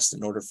addressed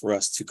in order for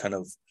us to kind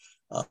of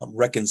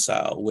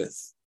reconcile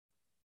with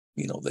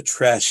the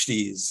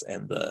tragedies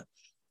and the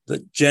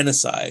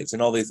genocides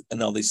and all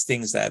these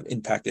things that have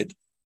impacted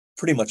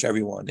pretty much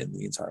everyone in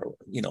the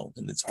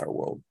entire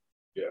world.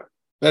 Yeah,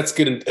 that's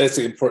good. That's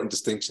an important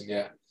distinction.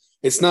 Yeah,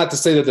 it's not to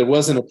say that there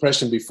wasn't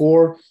oppression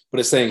before, but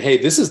it's saying, hey,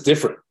 this is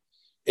different,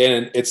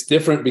 and it's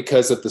different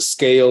because of the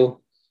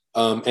scale,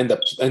 and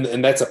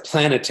that's a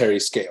planetary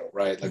scale,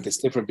 right? Like it's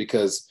different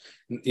because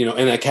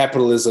and that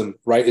capitalism,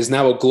 right, is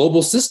now a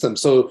global system.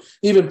 So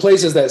even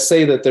places that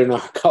say that they're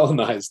not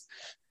colonized,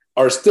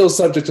 are still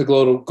subject to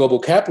global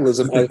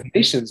capitalism as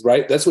nations,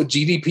 right? That's what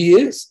GDP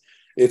is.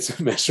 It's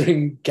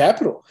measuring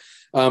capital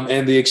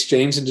and the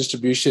exchange and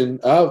distribution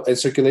of and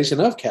circulation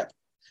of capital.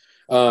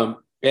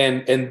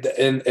 And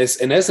as,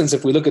 in essence,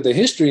 if we look at the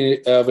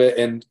history of it,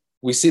 and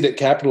we see that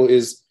capital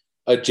is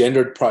a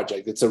gendered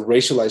project, it's a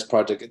racialized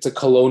project, it's a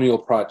colonial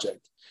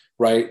project,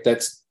 right?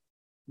 That's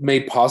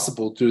made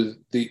possible through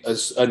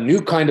a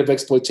new kind of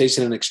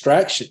exploitation and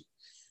extraction,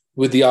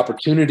 with the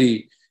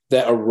opportunity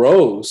that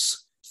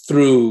arose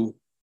through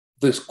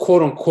this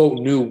quote unquote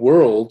new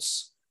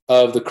worlds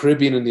of the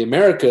Caribbean and the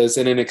Americas,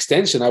 and in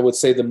extension, I would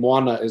say the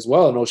Moana as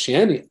well in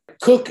Oceania.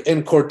 Cook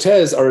and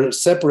Cortez are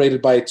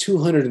separated by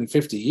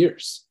 250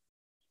 years.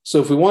 So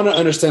if we want to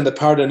understand the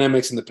power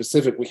dynamics in the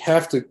Pacific, we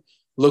have to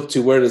look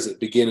to where does it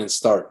begin and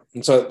start.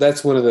 And so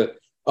that's one of the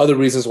other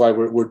reasons why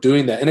we're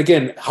doing that. And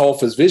again,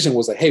 Hau'ofa's vision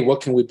was like, hey,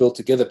 what can we build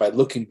together by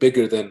looking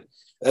bigger than,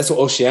 that's what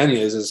Oceania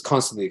is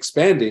constantly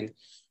expanding.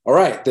 All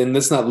right, then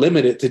let's not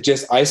limit it to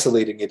just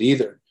isolating it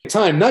either.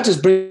 Time, not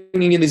just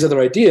bringing in these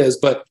other ideas,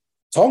 but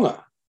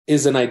Tonga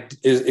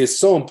is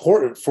so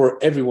important for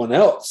everyone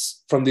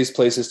else from these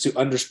places to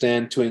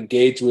understand, to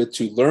engage with,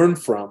 to learn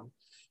from.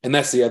 And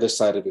that's the other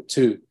side of it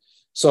too.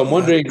 So I'm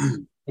wondering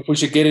if we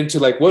should get into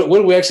like, what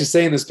do we actually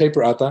say in this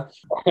paper, Ata?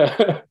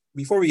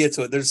 Before we get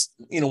to it, there's,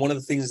 one of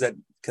the things that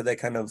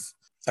kind of,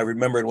 I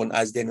remembered when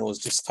as Daniel was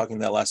just talking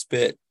that last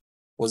bit,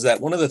 was that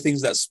one of the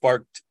things that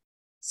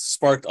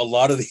sparked a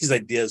lot of these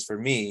ideas for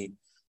me.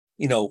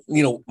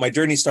 My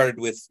journey started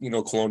with,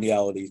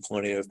 coloniality,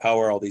 colonial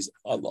power,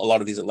 a lot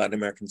of these Latin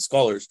American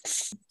scholars.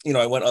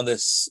 I went on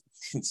this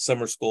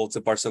summer school to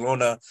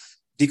Barcelona,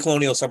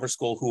 decolonial summer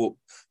school, who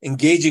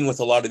engaging with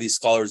a lot of these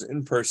scholars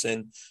in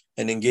person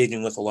and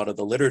engaging with a lot of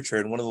the literature.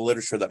 And one of the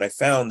literature that I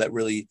found that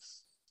really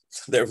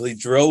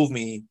drove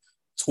me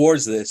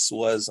towards this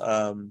was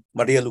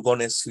Maria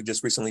Lugones, who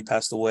just recently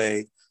passed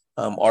away,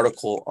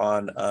 article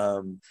on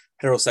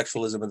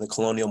heterosexualism in the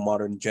colonial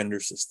modern gender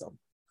system.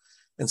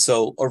 And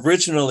so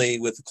originally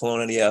with the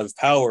coloniality of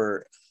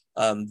power,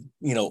 a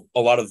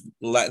lot of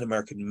Latin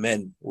American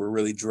men were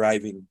really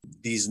driving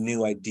these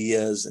new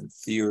ideas and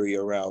theory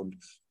around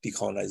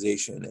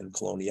decolonization and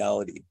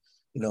coloniality.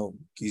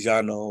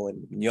 Quijano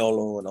and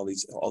Mignolo and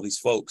all these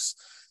folks,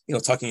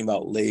 talking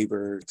about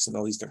labor and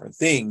all these different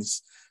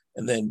things.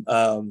 And then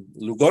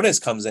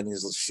Lugones comes in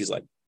and she's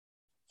like,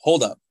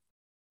 hold up.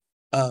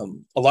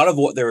 A lot of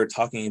what they were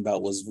talking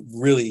about was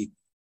really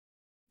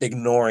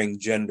ignoring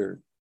gender.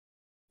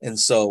 And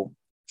so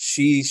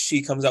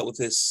she comes out with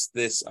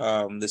this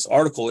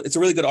article. It's a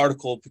really good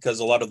article because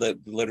a lot of the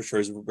literature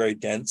is very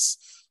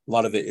dense. A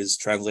lot of it is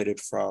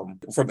translated from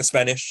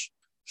Spanish.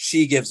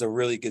 She gives a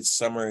really good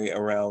summary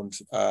around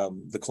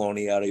the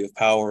coloniality of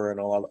power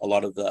and a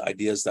lot of the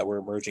ideas that were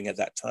emerging at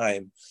that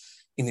time,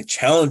 in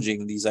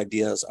challenging these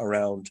ideas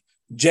around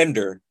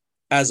gender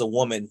as a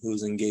woman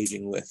who's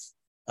engaging with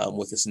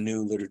this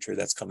new literature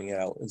that's coming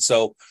out. And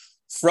so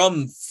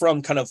from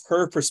kind of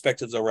her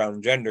perspectives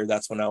around gender,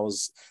 that's when I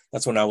was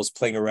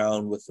playing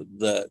around with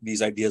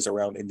these ideas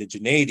around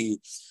indigeneity,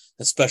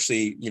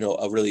 especially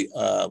a really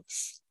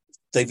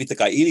David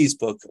Taka'ili's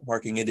book,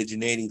 Marking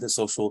Indigeneity,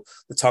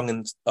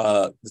 the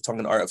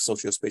Tongan art of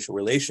socio-spatial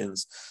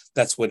relations.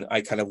 That's when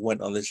I kind of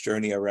went on this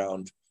journey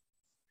around,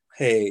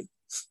 hey,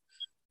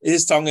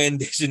 is Tonga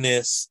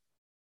indigenous?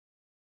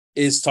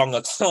 Is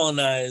Tonga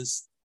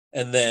colonized?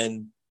 And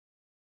then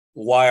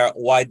why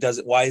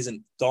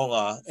isn't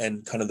Tonga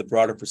and kind of the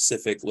broader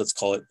Pacific, let's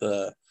call it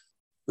the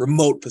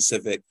remote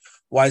Pacific,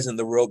 why isn't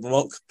the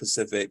remote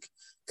Pacific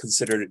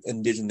considered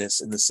indigenous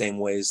in the same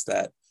ways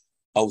that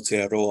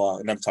Aotearoa,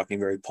 and I'm talking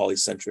very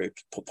Polynesian-centric,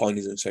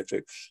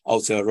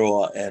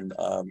 Aotearoa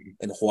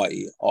and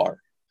Hawaii are?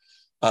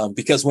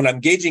 Because when I'm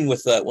engaging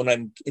with the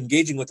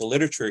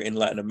literature in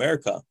Latin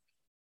America,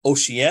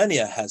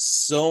 Oceania has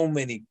so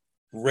many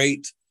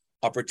great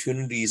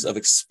opportunities of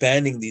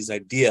expanding these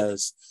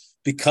ideas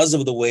because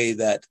of the way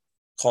that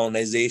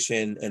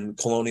colonization and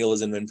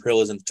colonialism and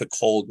imperialism took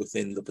hold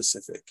within the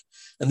Pacific.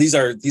 And these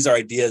are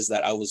ideas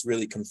that I was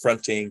really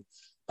confronting.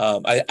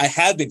 I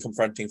have been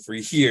confronting for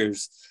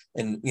years.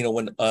 And,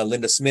 when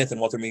Linda Smith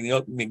and Walter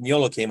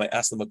Mignolo came, I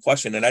asked them a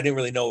question and I didn't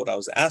really know what I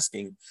was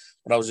asking,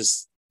 but I was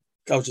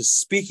just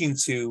speaking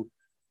to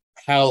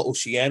how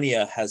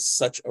Oceania has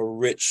such a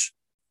rich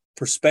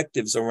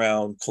perspectives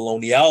around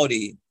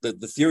coloniality, the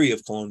theory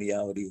of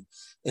coloniality,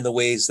 in the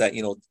ways that,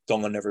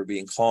 Tonga never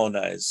being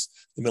colonized,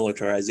 the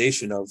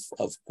militarization of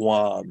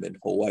Guam and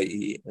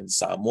Hawaii and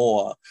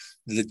Samoa,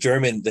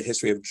 the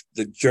history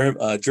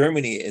of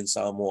Germany in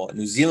Samoa,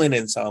 New Zealand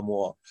and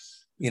Samoa.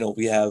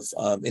 We have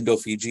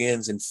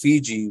Indo-Fijians in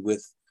Fiji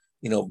with,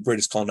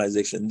 British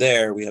colonization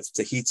there. We have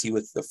Tahiti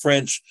with the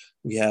French.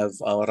 We have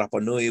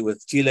Rapa Nui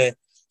with Chile.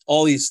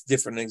 All these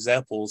different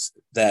examples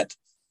that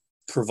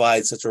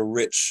provide such a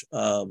rich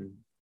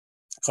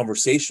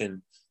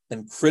conversation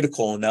and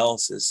critical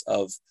analysis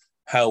of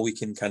how we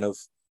can kind of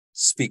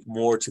speak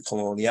more to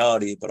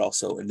coloniality, but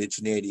also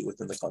indigeneity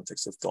within the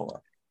context of Tonga.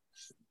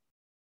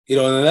 And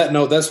on that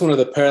note, that's one of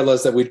the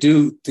parallels that we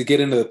do to get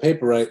into the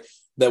paper, right?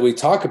 That we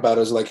talk about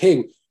is like,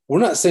 hey, we're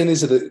not saying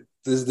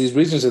these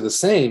regions are the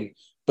same,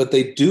 but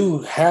they do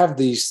have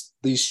these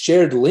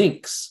shared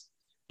links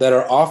that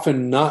are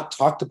often not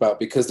talked about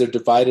because they're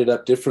divided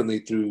up differently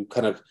through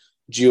kind of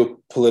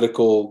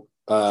geopolitical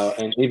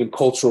and even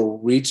cultural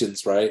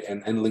regions, right?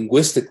 And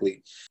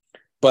linguistically.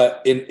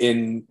 But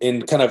in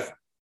kind of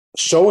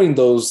showing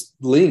those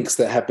links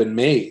that have been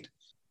made,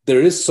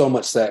 there is so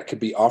much that could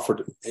be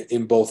offered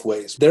in both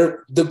ways.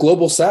 They're the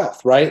global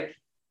South, right?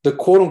 The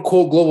quote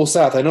unquote global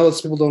South. I know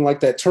that people don't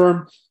like that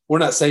term. We're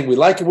not saying we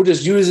like it. We're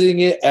just using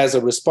it as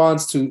a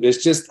response to,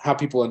 it's just how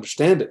people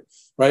understand it,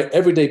 right?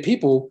 Everyday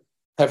people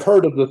have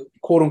heard of the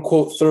quote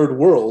unquote third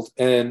world.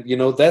 And,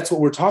 that's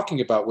what we're talking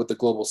about with the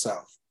global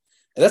South.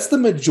 And that's the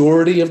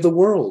majority of the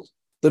world.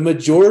 The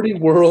majority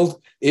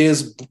world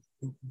is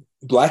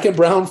Black and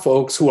brown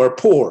folks who are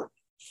poor.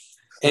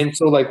 And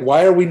so,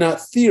 why are we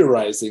not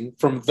theorizing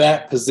from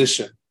that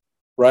position,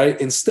 right?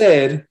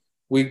 Instead,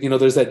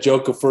 there's that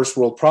joke of first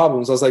world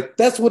problems. I was like,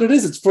 that's what it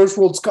is. It's first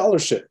world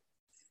scholarship.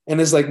 And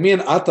it's like me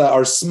and Ata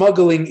are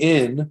smuggling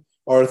in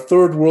our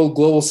third world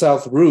global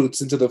South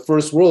roots into the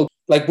first world.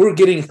 Like, we're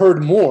getting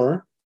heard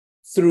more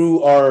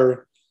through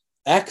our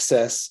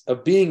access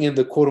of being in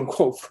the quote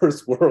unquote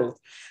first world,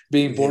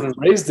 being born and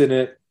raised in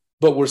it,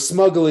 but we're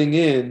smuggling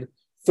in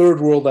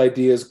third world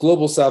ideas,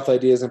 global South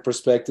ideas and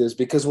perspectives,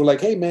 because we're like,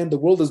 hey man, the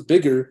world is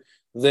bigger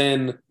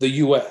than the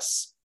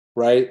US,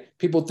 right?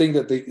 People think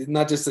that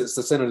not just it's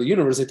the center of the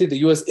universe, they think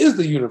the US is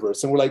the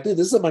universe. And we're like, dude,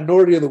 this is a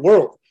minority of the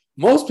world.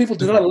 Most people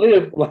do not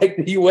live like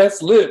the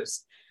US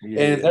lives.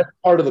 And that's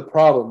part of the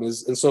problem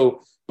and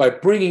so by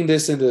bringing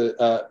this into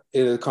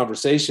the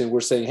conversation,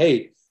 we're saying,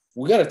 hey,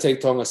 we got to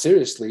take Tonga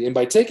seriously. And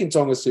by taking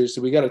Tonga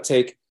seriously, we got to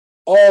take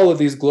all of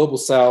these global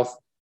South,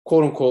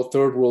 quote unquote,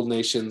 third world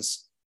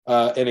nations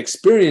and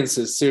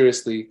experiences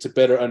seriously to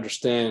better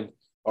understand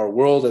our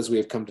world as we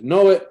have come to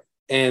know it,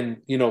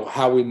 and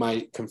how we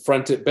might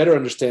confront it, better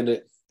understand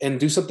it, and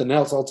do something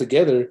else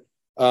altogether,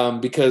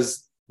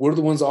 because we're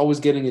the ones always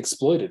getting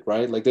exploited,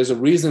 right? Like, there's a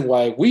reason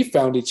why we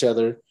found each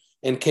other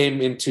and came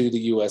into the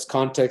US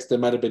context. There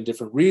might have been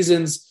different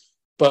reasons,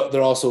 but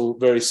they're also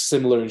very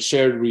similar and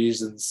shared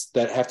reasons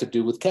that have to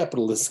do with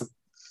capitalism.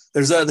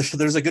 There's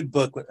a good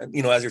book,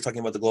 as you're talking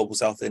about the global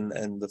South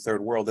and the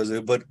third world, there's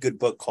a good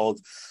book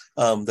called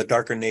The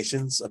Darker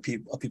Nations, a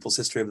People's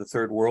History of the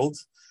Third World,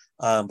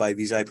 by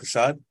Vijay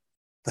Prashad.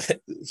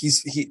 But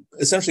he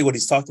essentially what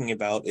he's talking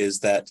about is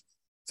that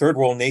third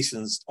world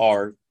nations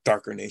are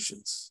darker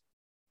nations.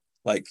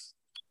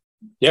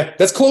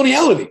 That's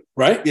coloniality,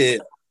 right? Yeah.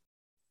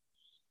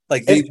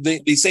 Like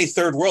they say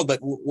third world, but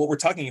what we're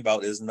talking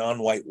about is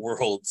non-white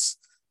worlds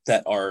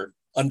that are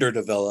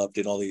underdeveloped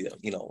in all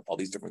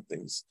these different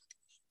things.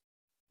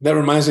 That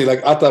reminds me,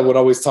 Ata would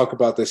always talk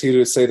about this. He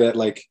would say that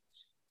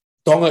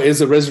Tonga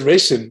is a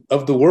reservation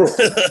of the world,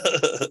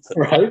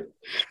 right?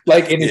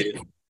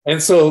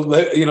 And so,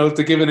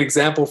 to give an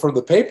example from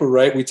the paper,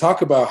 right? We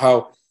talk about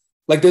how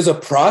there's a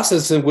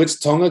process in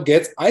which Tonga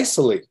gets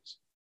isolated,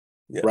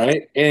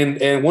 right?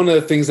 And one of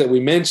the things that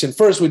we mentioned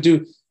first, we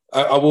do.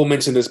 I will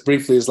mention this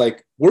briefly, is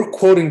we're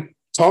quoting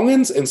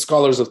Tongans and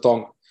scholars of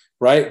Tonga,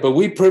 right? But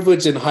we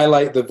privilege and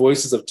highlight the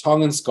voices of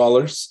Tongan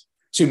scholars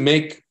to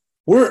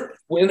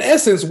in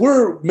essence,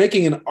 we're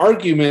making an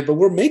argument, but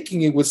we're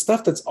making it with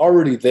stuff that's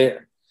already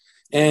there.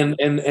 And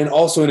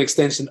also an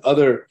extension,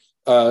 other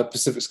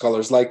Pacific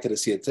scholars like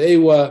Teresia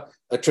Tewa,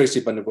 Tracy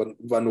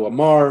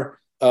Vanuamar,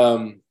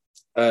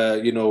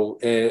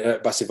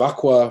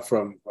 Basivakwa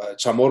from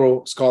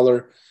Chamorro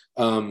scholar,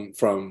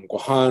 from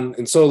Guahan.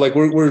 And so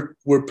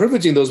we're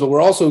privileging those, but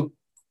we're also,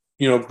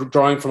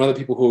 drawing from other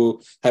people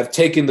who have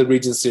taken the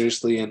region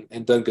seriously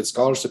and done good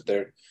scholarship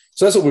there.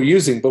 So that's what we're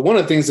using. But one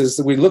of the things is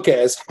that we look at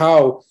is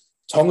how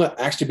Tonga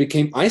actually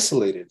became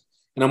isolated.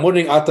 And I'm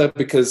wondering, Ata,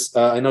 because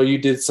I know you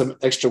did some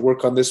extra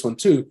work on this one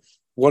too,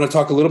 want to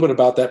talk a little bit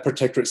about that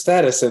protectorate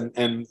status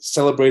and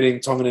celebrating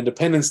Tongan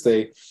Independence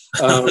Day.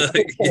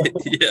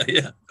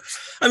 Yeah.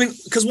 I mean,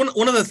 because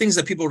one of the things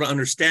that people don't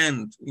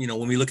understand,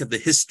 when we look at the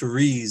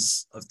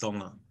histories of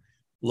Tonga,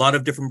 a lot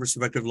of different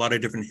perspectives, a lot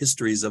of different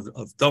histories of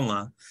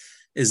Tonga,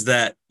 is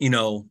that,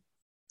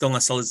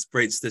 Tonga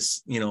celebrates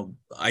this,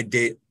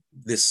 idea,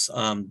 this,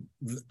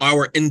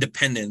 our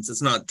independence.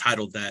 It's not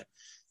titled that,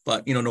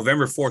 but,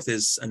 November 4th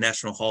is a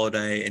national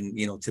holiday. And,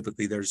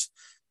 typically there's,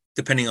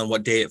 depending on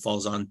what day it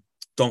falls on,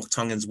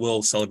 Tongans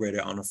will celebrate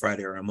it on a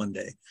Friday or a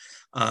Monday,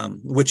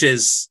 which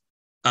is,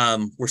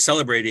 we're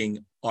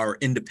celebrating our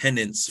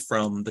independence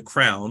from the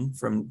crown,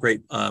 from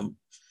Great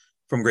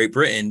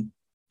Britain,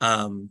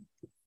 from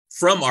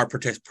our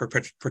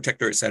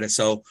protectorate status.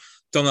 So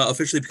Tonga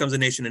officially becomes a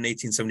nation in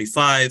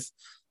 1875,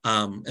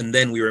 and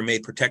then we were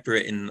made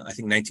protectorate in, I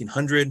think,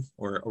 1900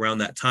 or around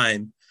that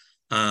time.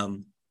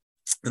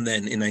 And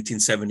then in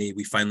 1970,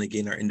 we finally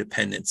gained our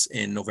independence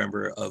in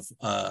November of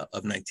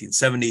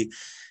 1970.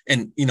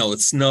 And,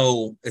 it's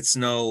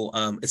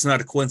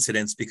not a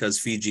coincidence, because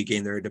Fiji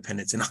gained their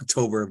independence in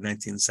October of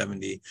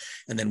 1970,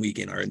 and then we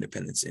gained our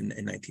independence in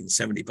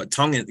 1970. But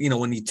Tongan,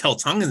 when you tell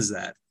Tongans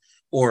that,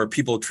 or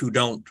people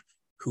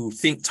who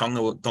think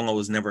Tonga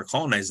was never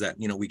colonized, that,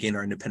 we gained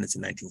our independence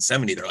in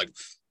 1970. They're like,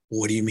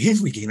 what do you mean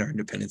we gained our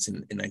independence in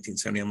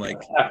 1970? I'm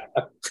like,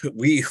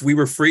 we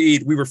were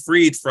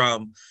freed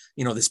from,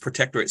 this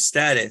protectorate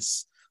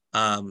status,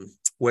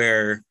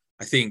 where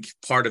I think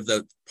part of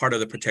the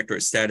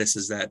protectorate status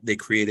is that they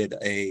created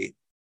a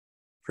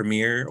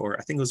premier, or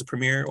I think it was a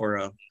premier,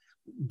 or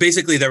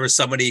basically there was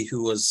somebody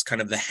who was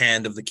kind of the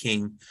hand of the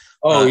king.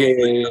 Oh,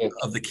 yeah.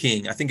 Of the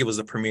king. I think it was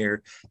a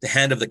premier, the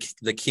hand of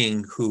the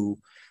king who,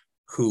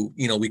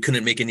 we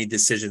couldn't make any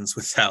decisions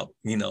without,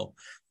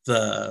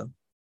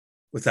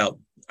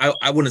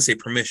 I wouldn't say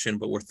permission,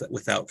 but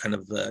without kind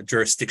of the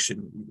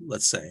jurisdiction,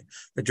 let's say,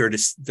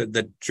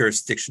 the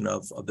jurisdiction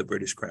of the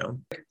British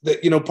Crown.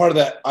 Part of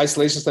that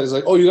isolation study is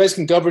like, oh, you guys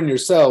can govern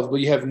yourselves,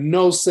 but you have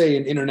no say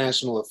in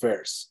international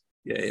affairs.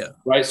 Yeah.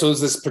 Right. So it's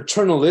this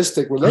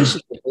paternalistic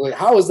relationship. Like,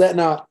 how is that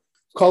not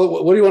call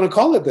it? What do you want to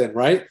call it then?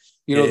 Right.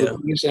 The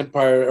British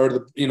Empire,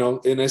 or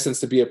in essence,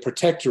 to be a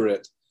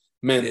protectorate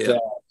meant that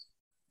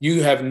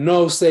you have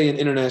no say in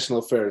international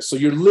affairs. So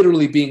you're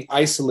literally being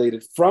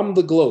isolated from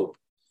the globe.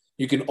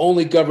 You can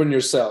only govern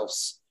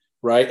yourselves.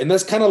 Right. And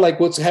that's kind of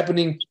like what's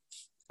happening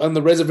on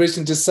the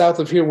reservation just south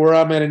of here where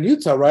I'm at in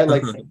Utah. Right.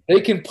 Like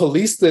they can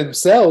police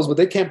themselves, but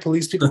they can't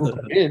police people who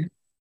come in.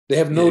 They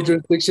have no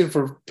jurisdiction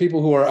for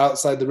people who are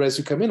outside the res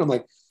who come in. I'm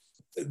like,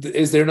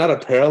 is there not a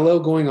parallel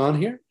going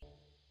on here?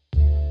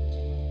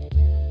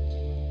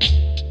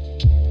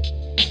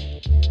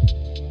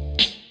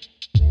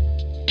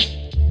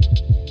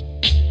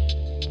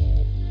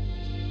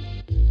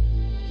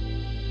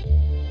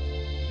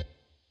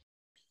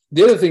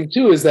 The other thing,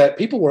 too, is that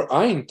people were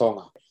eyeing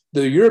Tonga.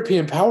 The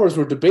European powers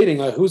were debating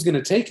who's going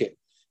to take it.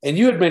 And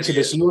you had mentioned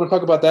this. You want to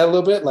talk about that a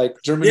little bit, like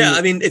Germany? Yeah,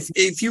 I mean,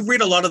 if you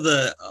read a lot of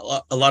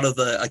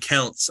the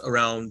accounts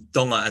around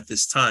Tonga at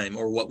this time,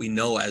 or what we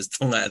know as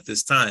Tonga at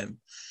this time,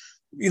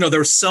 there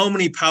were so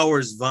many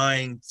powers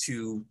vying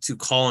to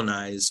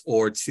colonize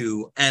or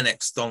to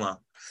annex Tonga.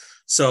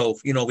 So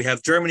we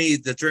have Germany,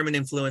 the German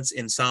influence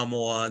in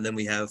Samoa, and then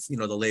we have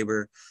the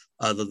labor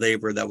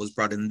that was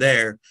brought in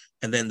there,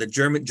 and then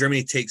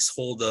Germany takes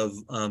hold of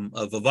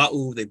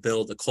Vava'u. They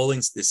build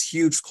this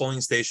huge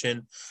coaling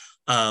station.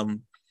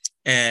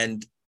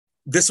 And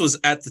this was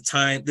at the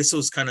time, this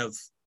was kind of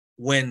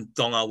when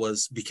Tonga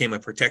became a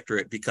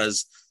protectorate,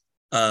 because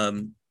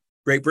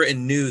Great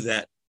Britain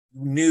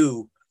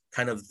knew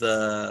kind of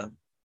the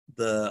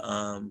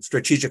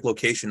strategic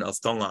location of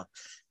Tonga.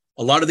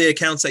 A lot of the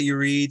accounts that you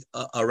read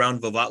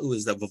around Vava'u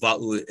is that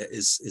Vava'u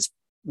is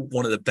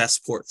one of the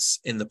best ports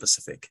in the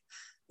Pacific.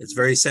 It's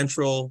very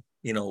central,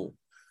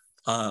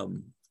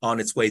 on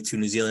its way to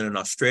New Zealand and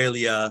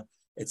Australia.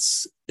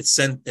 It's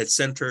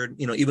centered,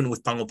 even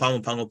with Pago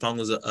Pago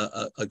was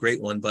a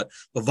great one, but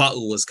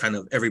Vava'u was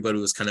everybody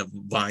was kind of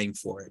vying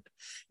for it.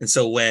 And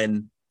so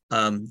when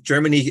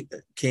Germany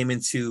came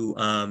into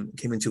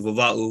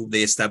Vava'u,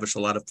 they established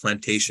a lot of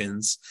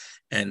plantations,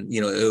 and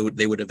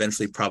they would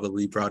eventually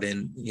probably brought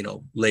in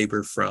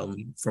labor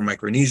from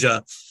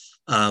Micronesia,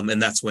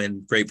 and that's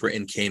when Great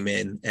Britain came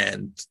in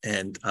and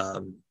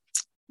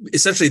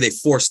essentially they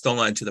forced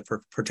Tonga into the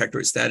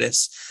protectorate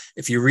status.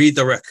 If you read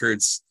the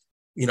records,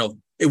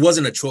 it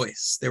wasn't a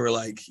choice. They were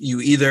like,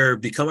 you either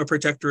become a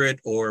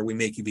protectorate or we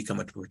make you become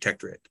a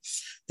protectorate.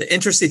 The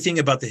interesting thing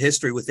about the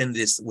history within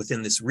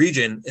this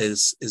region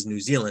is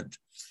New Zealand.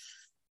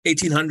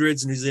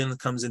 1800s, New Zealand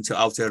comes into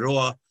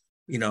Aotearoa.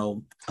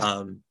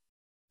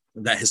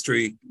 That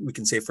history we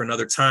can say for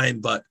another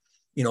time, but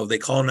they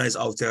colonize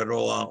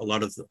Aotearoa. A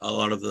lot of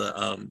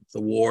the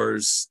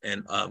wars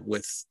and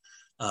with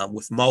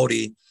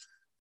Maori.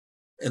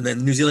 And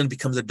then New Zealand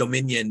becomes a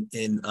dominion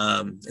in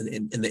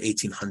the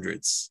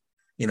 1800s,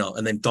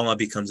 and then Tonga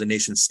becomes a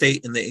nation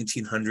state in the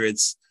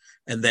 1800s,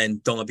 and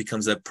then Tonga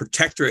becomes a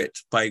protectorate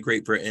by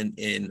Great Britain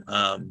in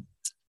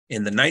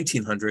the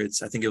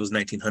 1900s. I think it was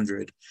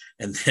 1900,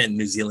 and then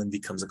New Zealand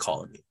becomes a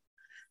colony.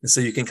 And so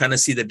you can kind of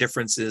see the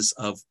differences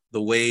of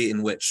the way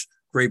in which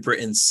Great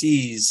Britain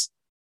sees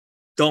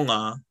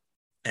Tonga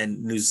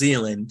and New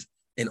Zealand,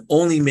 and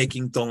only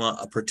making Tonga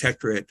a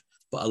protectorate,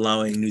 but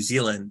allowing New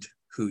Zealand,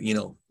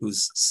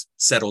 who's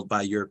settled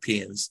by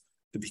Europeans,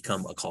 to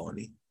become a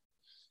colony.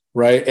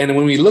 Right. And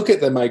when we look at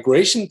the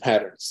migration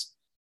patterns,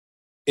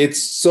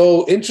 it's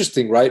so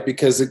interesting, right?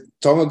 Because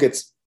Tonga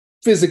gets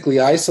physically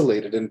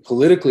isolated and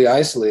politically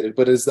isolated,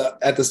 but is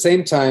at the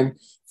same time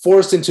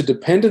forced into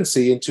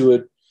dependency into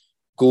a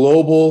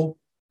global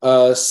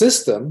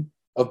system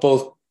of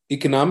both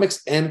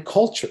economics and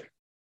culture.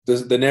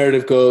 The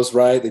narrative goes,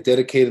 right, they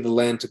dedicated the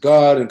land to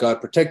God and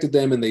God protected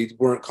them and they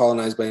weren't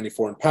colonized by any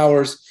foreign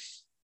powers.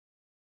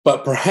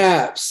 But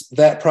perhaps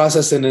that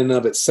process in and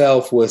of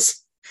itself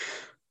was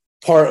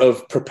part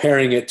of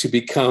preparing it to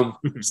become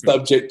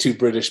subject to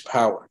British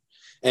power.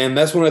 And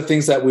that's one of the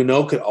things that we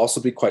know could also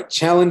be quite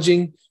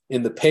challenging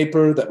in the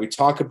paper that we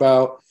talk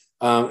about,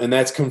 and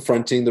that's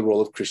confronting the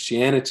role of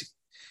Christianity.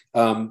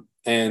 And,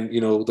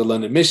 the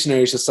London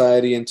Missionary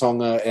Society in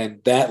Tonga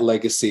and that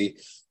legacy,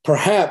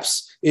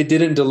 perhaps it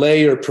didn't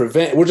delay or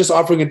prevent. We're just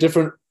offering a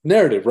different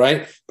narrative,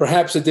 right?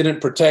 Perhaps it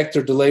didn't protect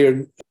or delay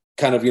or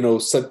kind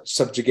of,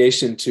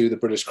 subjugation to the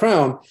British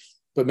Crown,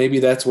 but maybe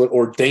that's what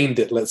ordained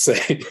it, let's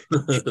say.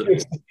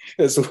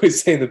 That's what we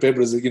say in the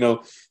paper is,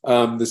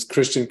 this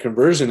Christian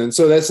conversion. And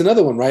so that's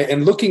another one, right?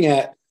 And looking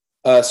at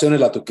Sione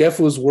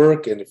Latukefu's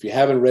work, and if you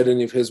haven't read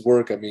any of his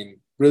work, I mean,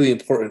 really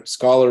important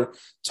scholar,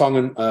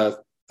 Tongan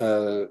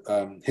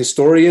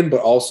historian, but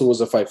also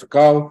was a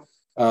Faifakau,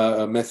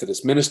 a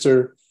Methodist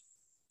minister.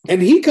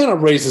 And he kind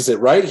of raises it,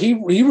 right?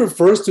 He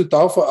refers to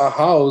Taufa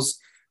Ahau's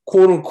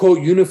quote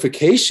unquote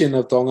unification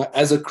of Tonga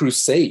as a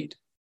crusade.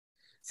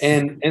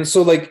 And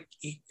so like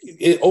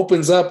it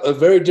opens up a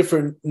very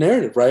different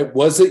narrative, right?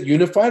 Was it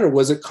unified or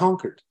was it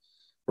conquered,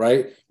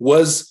 right?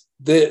 Was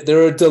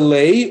there a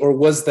delay, or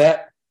was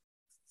that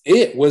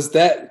it? Was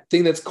that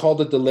thing that's called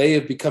the delay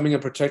of becoming a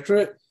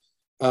protectorate?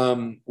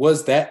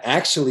 Was that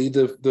actually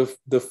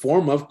the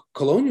form of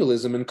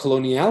colonialism and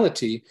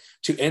coloniality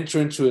to enter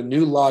into a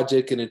new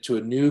logic and into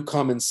a new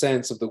common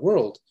sense of the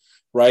world,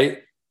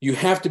 right? You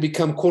have to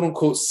become quote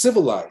unquote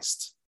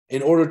civilized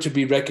in order to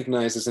be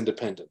recognized as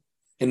independent.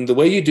 And the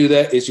way you do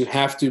that is you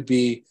have to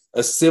be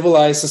a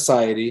civilized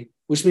society,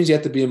 which means you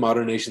have to be a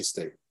modern nation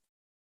state.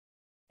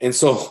 And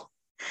so,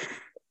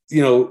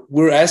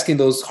 we're asking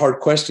those hard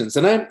questions.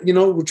 And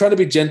we're trying to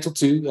be gentle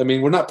too. I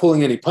mean, we're not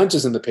pulling any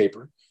punches in the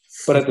paper,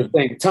 but at the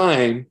same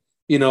time,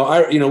 we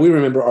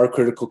remember our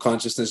critical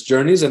consciousness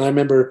journeys. And I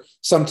remember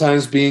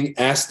sometimes being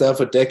asked stuff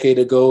a decade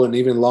ago and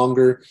even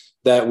longer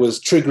that was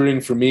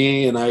triggering for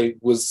me. And I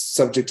was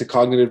subject to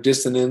cognitive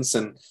dissonance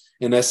and,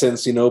 in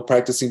essence,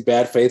 practicing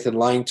bad faith and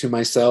lying to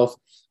myself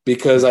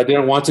because I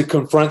didn't want to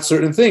confront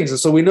certain things. And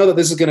so we know that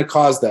this is going to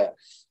cause that,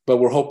 but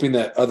we're hoping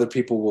that other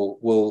people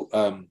will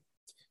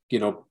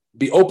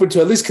be open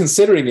to at least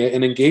considering it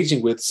and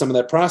engaging with some of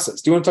that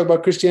process. Do you want to talk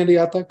about Christianity,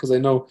 Ata? Because I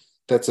know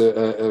that's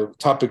a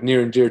topic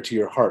near and dear to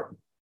your heart.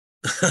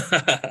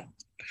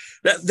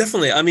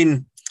 Definitely. I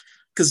mean,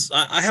 because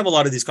I have a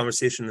lot of these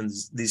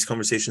conversations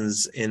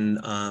in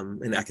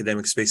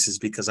academic spaces,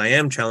 because I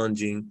am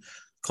challenging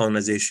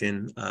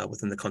colonization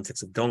within the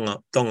context of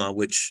Tonga,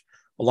 which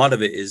a lot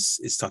of it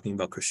is talking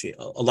about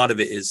Christianity. A lot of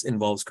it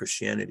involves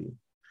Christianity.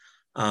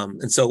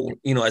 And so,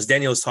 as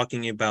Daniel was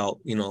talking about,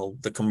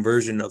 the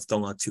conversion of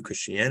Tonga to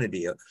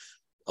Christianity,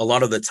 a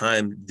lot of the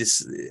time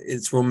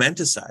it's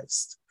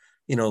romanticized.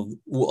 A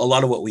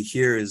lot of what we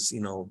hear is,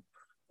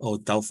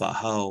 Taufa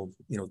Ahau,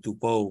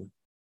 Tupou,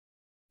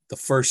 the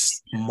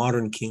first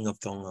modern king of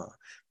Tonga,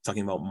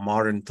 talking about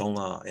modern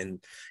Tonga and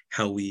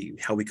how we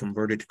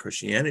converted to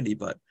Christianity.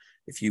 But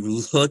if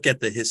you look at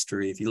the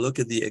history, if you look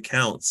at the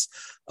accounts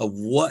of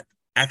what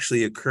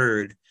actually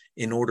occurred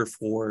in order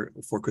for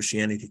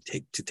Christianity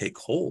to take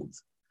hold,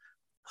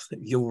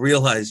 you'll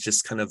realize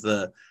just kind of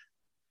the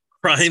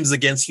crimes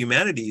against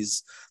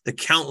humanities, the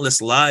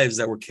countless lives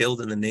that were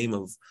killed in the name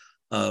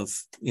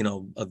of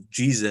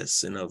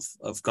Jesus and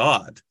of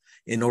God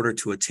in order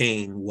to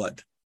attain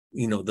what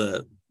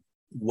Taufa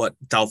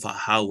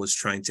Ahau was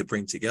trying to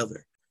bring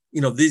together.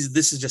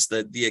 This is just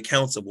the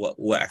accounts of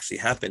what actually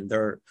happened.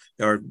 There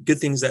are good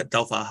things that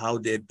Taufa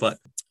Ahau did, but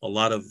a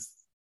lot of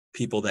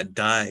people that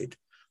died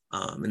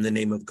in the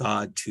name of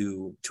God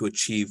to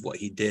achieve what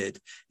he did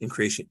in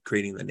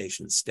creating the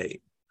nation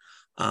state.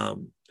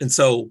 And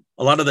so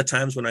a lot of the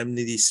times when I'm in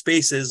these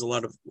spaces, a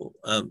lot of,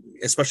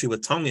 especially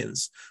with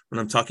Tongans, when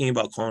I'm talking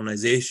about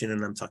colonization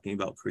and I'm talking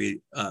about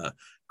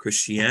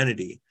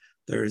Christianity,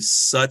 there's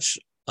such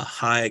a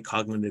high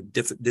cognitive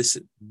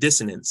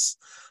dissonance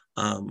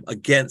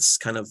against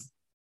kind of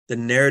the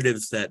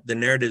narratives that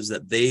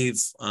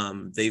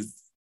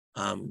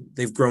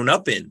they've grown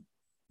up in,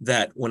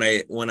 that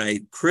when I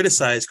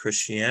criticize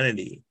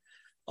Christianity,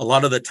 a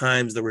lot of the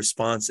times the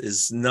response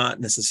is not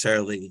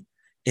necessarily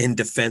in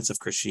defense of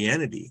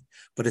Christianity,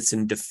 but it's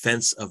in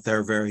defense of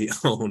their very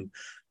own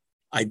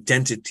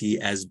identity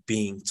as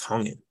being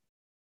Tongan.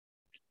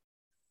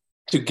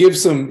 To give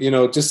some,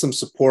 just some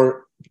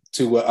support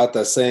to what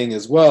Ata's saying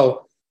as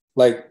well,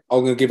 like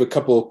I'm going to give a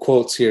couple of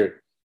quotes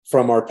here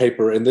from our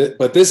paper,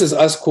 but this is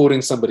us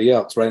quoting somebody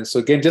else, right? And so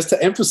again, just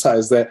to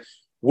emphasize that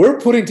we're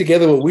putting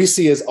together what we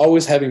see as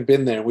always having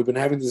been there. We've been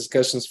having these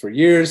discussions for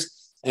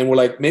years, and we're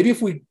like, maybe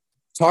if we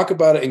talk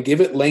about it and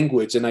give it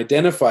language and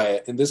identify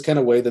it in this kind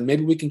of way, then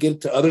maybe we can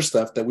get to other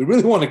stuff that we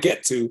really want to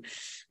get to,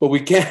 but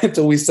we can't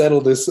until we settle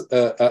this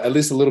at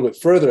least a little bit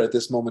further at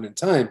this moment in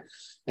time.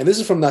 And this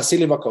is from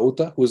Nasili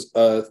Vakauta, who's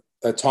a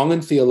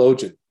Tongan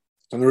theologian.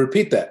 I'm going to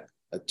repeat that.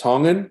 A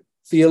Tongan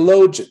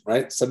theologian,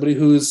 right? Somebody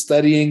who's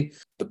studying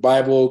the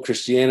Bible,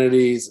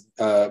 Christianity,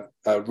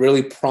 a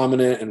really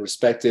prominent and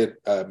respected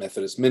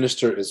Methodist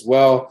minister as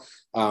well,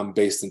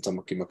 based in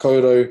Tamaki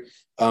Makaurau.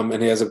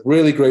 And he has a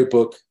really great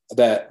book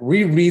that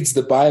rereads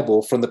the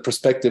Bible from the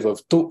perspective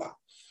of Tu'a,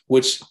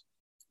 which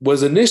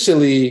was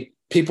initially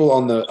people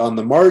on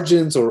the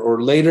margins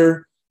or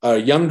later,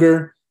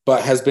 younger,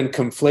 but has been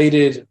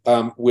conflated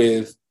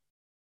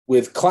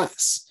with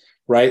class,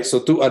 right? So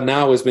Tu'a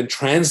now has been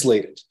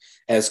translated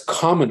as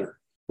commoner,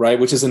 right?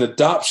 Which is an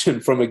adoption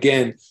from,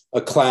 again,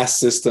 a class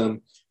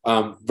system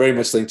very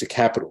much linked to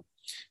capital.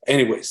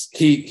 Anyways,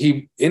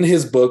 he in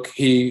his book,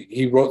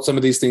 he wrote some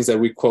of these things that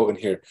we quote in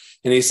here.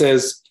 And he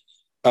says,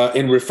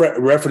 in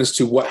reference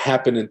to what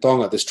happened in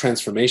Tonga, this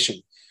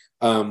transformation,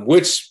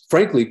 which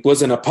frankly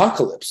was an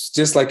apocalypse,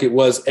 just like it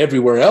was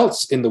everywhere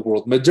else in the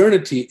world.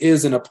 Modernity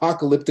is an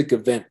apocalyptic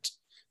event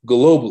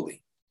globally.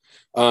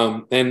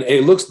 And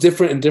it looks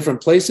different in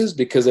different places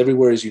because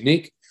everywhere is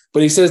unique.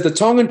 But he says the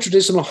Tongan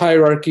traditional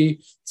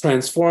hierarchy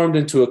transformed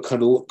into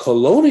a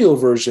colonial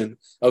version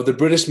of the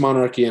British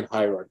monarchy and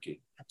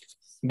hierarchy.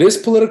 This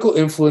political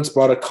influence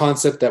brought a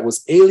concept that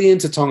was alien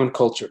to Tongan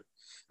culture,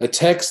 a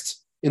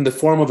text in the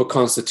form of a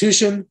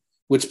constitution,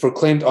 which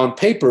proclaimed on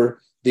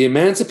paper the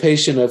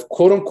emancipation of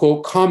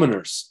quote-unquote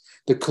commoners,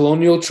 the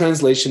colonial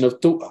translation of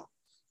tu'a,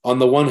 on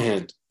the one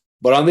hand.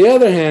 But on the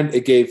other hand,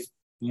 it gave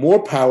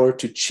more power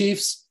to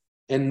chiefs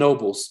and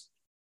nobles,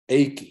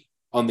 eiki,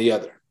 on the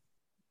other.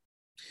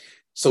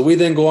 So we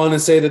then go on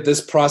and say that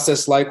this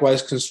process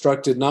likewise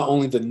constructed not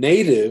only the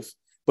native,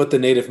 but the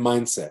native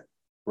mindset,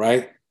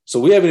 right? So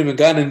we haven't even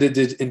gotten into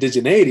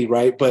indigeneity,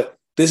 right? But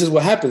this is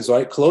what happens,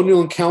 right?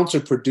 Colonial encounter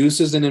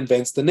produces and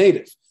invents the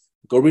native.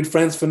 Go read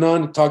Frantz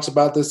Fanon, he talks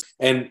about this.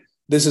 And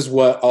this is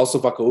what also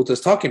Vakauta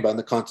is talking about in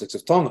the context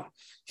of Tonga.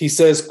 He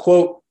says,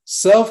 quote,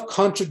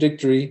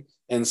 self-contradictory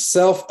and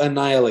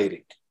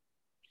self-annihilating.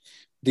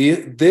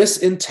 This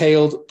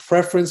entailed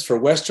preference for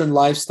Western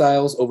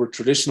lifestyles over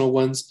traditional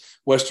ones,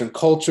 Western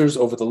cultures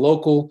over the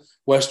local,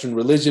 Western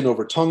religion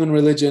over Tongan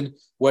religion,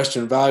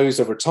 Western values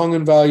over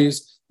Tongan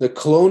values. The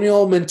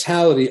colonial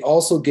mentality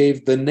also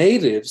gave the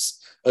natives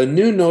a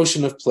new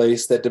notion of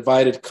place that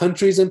divided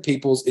countries and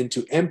peoples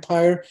into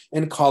empire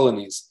and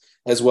colonies,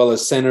 as well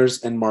as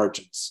centers and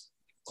margins,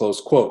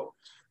 close quote.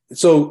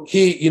 So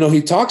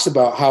he talks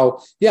about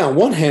how, on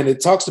one hand,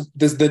 it talks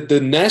the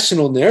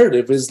national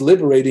narrative is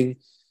liberating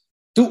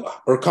tu'a,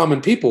 or common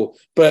people,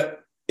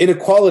 but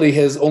inequality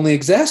has only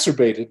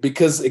exacerbated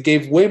because it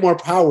gave way more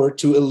power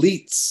to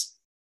elites.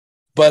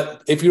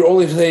 But if you're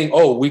only saying,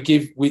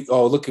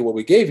 look at what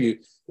we gave you,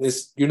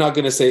 you're not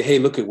going to say, hey,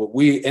 look at what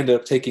we ended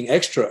up taking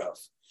extra of.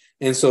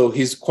 And so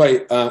he's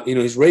quite,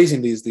 he's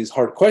raising these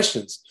hard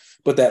questions.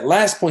 But that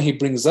last point he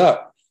brings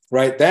up,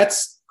 right,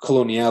 that's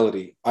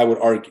coloniality, I would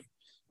argue,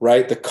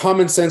 right? The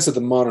common sense of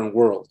the modern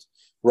world,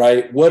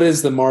 right? What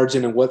is the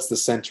margin and what's the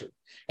center?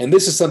 And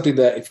this is something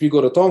that if you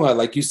go to Tonga,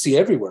 like you see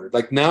everywhere,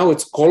 like now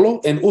it's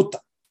kolo and uta,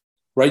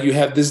 right? You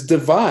have this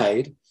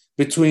divide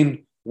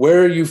between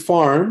where you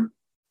farm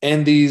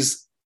and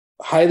these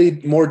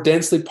highly more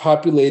densely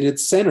populated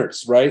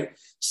centers, right?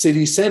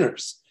 City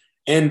centers.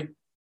 And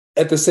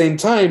at the same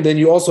time, then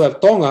you also have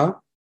Tonga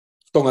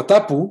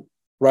Tapu,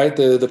 right?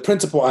 The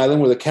principal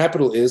island where the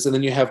capital is. And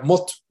then you have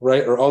Motu,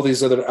 right? Or all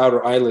these other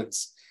outer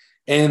islands.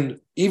 And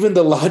even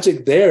the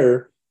logic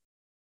there,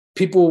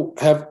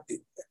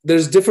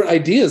 there's different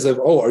ideas of,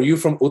 are you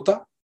from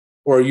Uta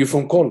or are you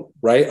from Kolo,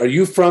 right? Are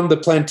you from the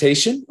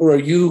plantation or are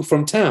you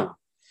from town?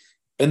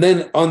 And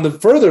then on the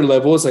further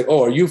level, it's like,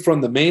 are you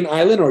from the main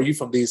island or are you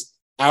from these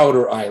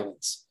outer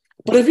islands?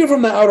 But if you're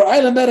from the outer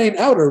island, that ain't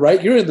outer,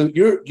 right?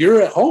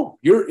 You're at home.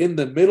 You're in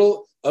the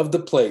middle of the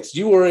place.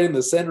 You are in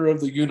the center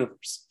of the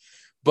universe.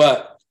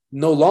 But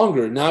no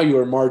longer, now you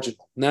are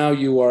marginal. Now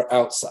you are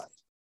outside.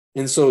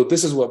 And so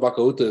this is what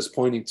Vakauta is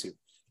pointing to.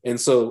 And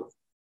so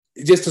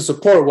just to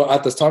support what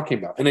Ata's talking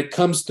about. And it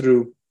comes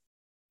through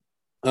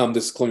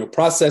this colonial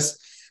process.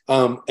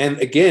 And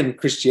again,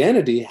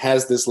 Christianity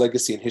has this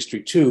legacy in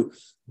history too,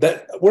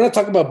 that we're not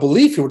talking about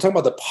belief here. We're talking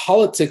about the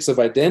politics of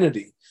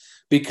identity,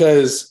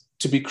 because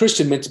to be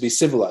Christian meant to be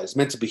civilized,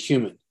 meant to be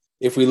human.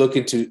 If we look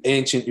into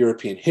ancient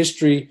European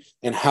history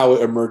and how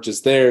it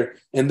emerges there,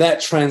 and that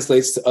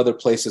translates to other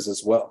places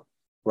as well,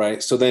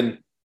 right? So then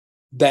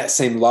that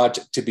same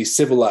logic, to be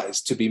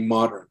civilized, to be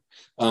modern.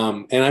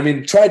 And I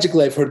mean,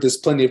 tragically, I've heard this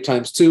plenty of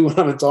times too when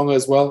I'm in Tonga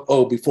as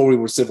well. Before we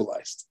were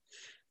civilized,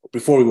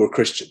 before we were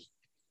Christian.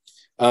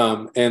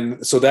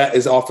 And so that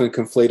is often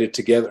conflated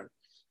together.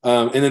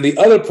 And then the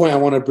other point I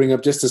want to bring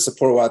up just to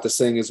support what Ata's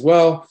saying as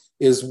well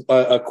is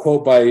a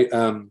quote by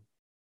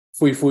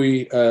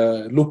Fuifui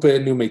Lupe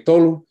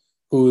Numeitolu,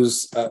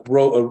 who's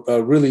wrote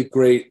a really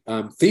great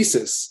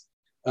thesis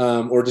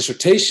or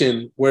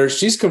dissertation where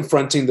she's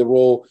confronting the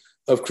role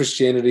of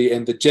Christianity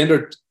and the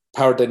gender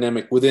power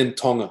dynamic within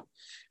Tonga.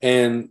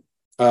 And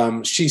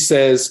she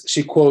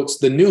quotes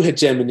the new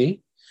hegemony.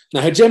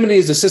 Now, hegemony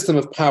is a system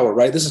of power,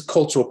 right? This is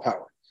cultural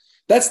power.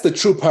 That's the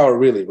true power,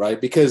 really, right?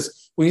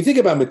 Because when you think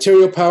about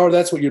material power,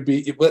 that's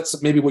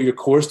maybe what you're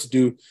coerced to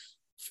do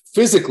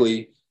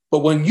physically. But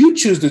when you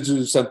choose to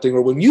do something,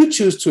 or when you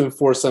choose to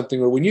enforce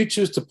something, or when you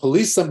choose to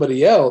police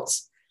somebody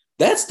else,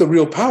 that's the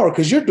real power,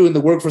 because you're doing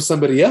the work for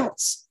somebody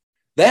else.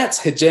 That's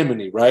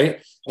hegemony,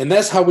 right? And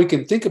that's how we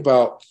can think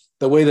about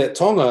the way that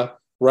Tonga,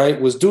 right,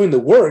 was doing the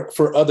work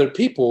for other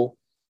people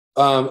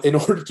in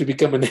order to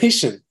become a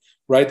nation,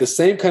 right? The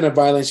same kind of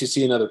violence you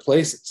see in other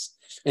places.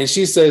 And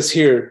she says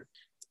here,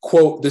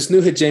 quote, this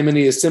new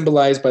hegemony is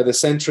symbolized by the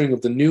centering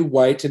of the new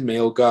white and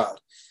male God,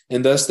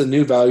 and thus the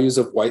new values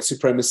of white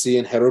supremacy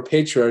and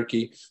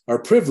heteropatriarchy are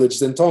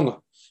privileged in Tonga.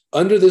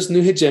 Under this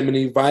new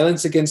hegemony,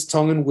 violence against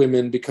Tongan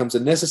women becomes a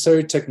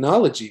necessary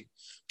technology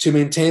to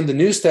maintain the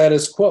new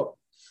status quo.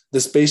 The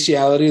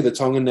spatiality of the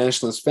Tongan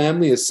nationalist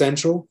family is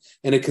central,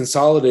 and it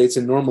consolidates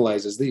and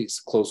normalizes these,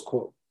 close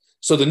quote.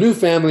 So the new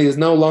family is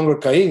no longer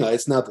Kainga,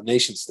 it's now the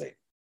nation state.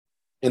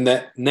 And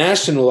that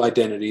national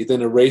identity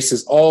then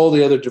erases all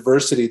the other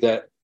diversity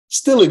that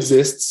still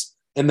exists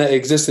and that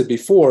existed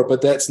before,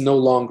 but that's no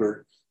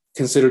longer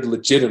considered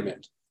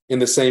legitimate in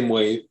the same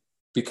way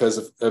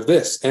because of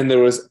this. And there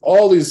was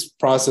all these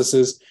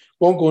processes,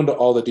 won't go into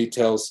all the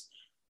details.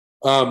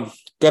 Got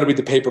to read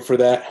the paper for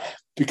that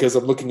because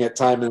I'm looking at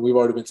time and we've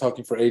already been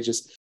talking for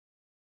ages.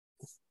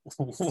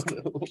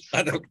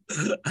 I don't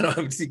have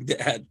anything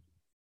to add.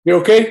 You're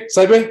okay,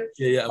 Saibe?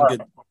 Yeah, I'm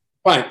good.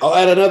 Fine, I'll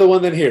add another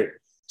one then here.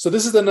 So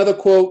this is another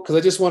quote because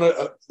I just want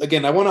to,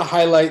 again, I want to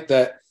highlight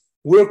that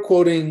we're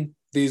quoting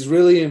these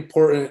really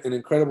important and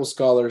incredible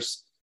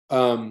scholars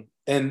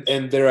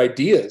and their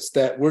ideas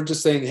that we're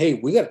just saying, hey,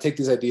 we got to take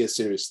these ideas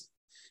seriously.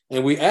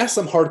 And we ask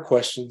some hard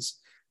questions,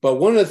 but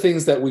one of the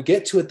things that we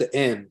get to at the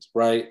end,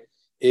 right,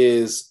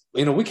 is,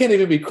 we can't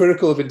even be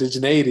critical of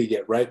indigeneity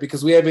yet, right?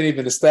 Because we haven't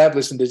even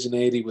established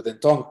indigeneity within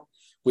Tonga.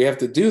 We have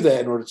to do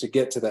that in order to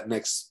get to that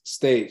next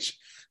stage.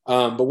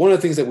 But one of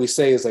the things that we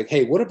say is like,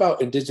 hey, what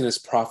about indigenous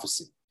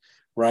prophecy,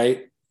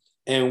 right?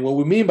 And what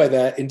we mean by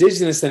that,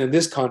 indigenous then in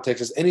this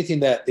context is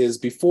anything that is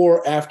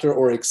before, after,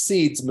 or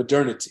exceeds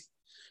modernity,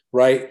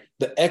 right?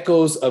 The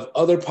echoes of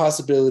other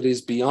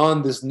possibilities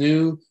beyond this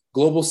new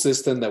global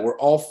system that we're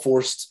all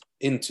forced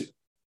into.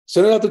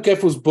 So Renato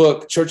Kefu's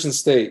book, Church and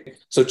State.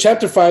 So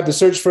chapter 5, The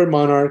Search for a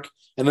Monarch,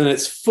 and then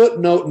it's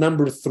footnote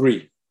number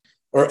 3,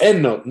 or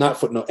endnote, not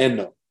footnote,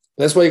 endnote.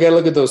 That's why you got to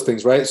look at those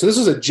things, right? So this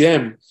was a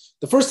gem.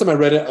 The first time I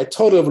read it, I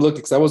totally overlooked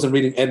it because I wasn't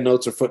reading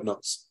endnotes or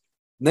footnotes.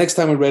 Next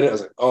time I read it, I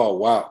was like, oh,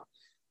 wow.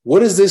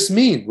 What does this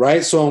mean,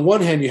 right? So on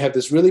one hand, you have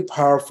this really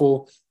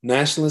powerful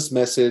nationalist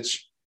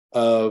message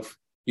of,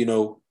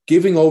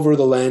 giving over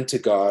the land to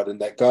God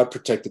and that God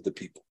protected the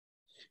people.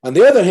 On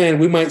the other hand,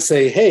 we might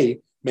say, hey,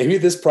 maybe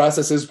this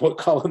process is what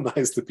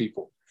colonized the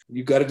people.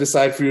 You got to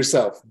decide for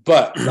yourself.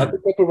 But Dr.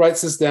 Kefu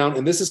writes this down,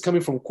 and this is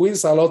coming from Queen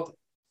Salote.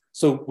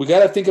 So we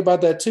got to think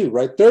about that too,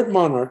 right? Third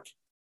monarch,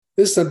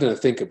 this is something to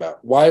think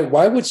about.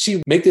 Why would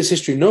she make this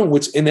history known,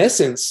 which in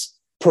essence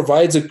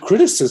provides a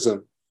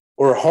criticism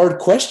or hard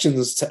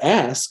questions to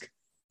ask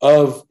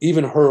of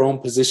even her own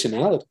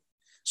positionality?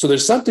 So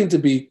there's something to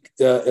be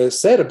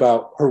said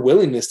about her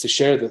willingness to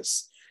share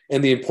this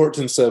and the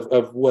importance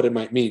of what it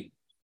might mean.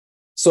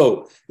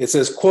 So it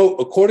says, quote,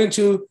 according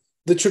to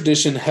the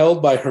tradition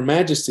held by Her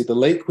Majesty, the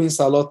late Queen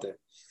Salote,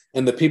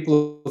 and the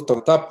people of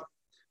Tongatapu,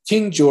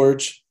 King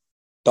George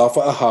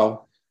Taufa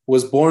Ahau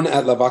was born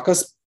at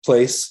Lavaka's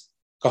place,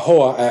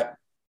 Kahoa, at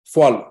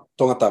Fualo,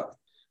 Tongatapu.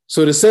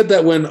 So it is said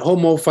that when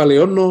Homo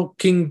Faleono,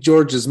 King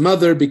George's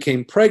mother,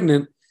 became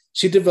pregnant,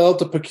 she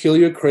developed a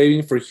peculiar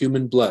craving for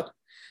human blood.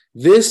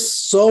 This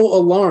so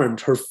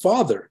alarmed her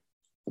father,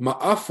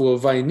 Ma'afu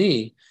of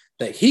Vaini,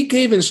 that he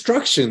gave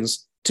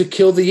instructions to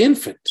kill the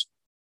infant,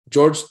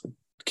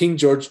 King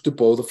George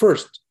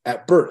Dupo I,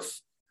 at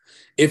birth,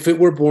 if it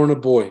were born a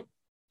boy,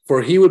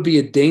 for he would be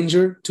a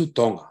danger to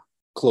Tonga,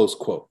 close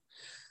quote.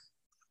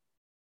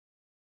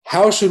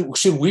 How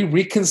should we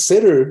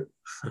reconsider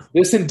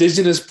this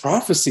indigenous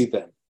prophecy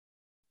then,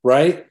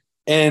 right?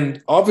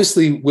 And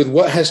obviously with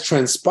what has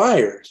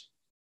transpired,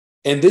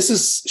 and this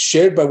is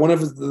shared by one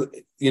of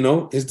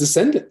his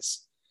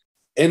descendants.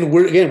 And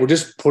we're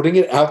just putting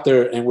it out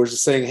there and we're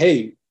just saying,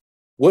 hey,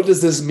 what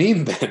does this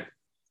mean then?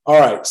 All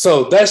right,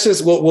 so that's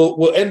just,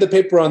 we'll end the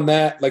paper on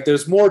that. Like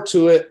there's more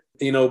to it,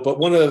 but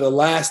one of the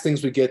last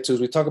things we get to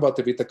is we talk about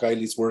Tevita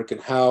Kaili's work and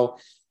how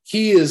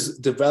he is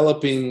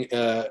developing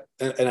an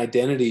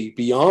identity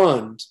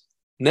beyond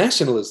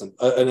nationalism,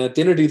 an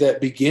identity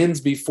that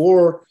begins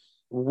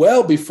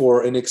well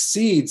before and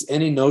exceeds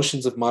any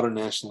notions of modern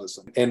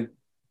nationalism. And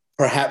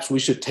perhaps we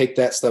should take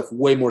that stuff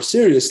way more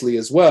seriously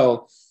as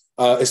well,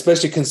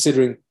 especially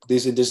considering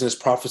these indigenous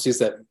prophecies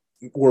that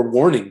were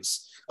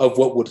warnings of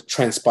what would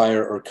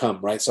transpire or come,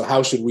 right? So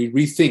how should we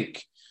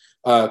rethink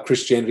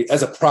Christianity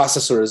as a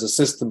process or as a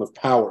system of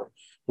power,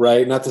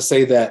 right? Not to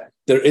say that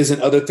there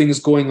isn't other things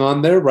going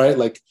on there, right?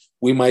 Like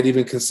we might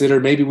even consider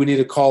maybe we need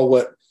to call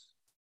what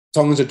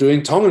Tongans are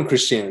doing Tongan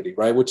Christianity,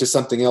 right? Which is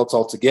something else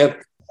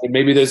altogether. And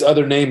maybe there's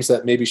other names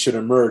that maybe should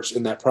emerge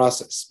in that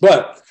process.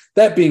 But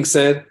that being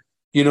said,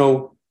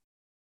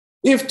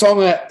 if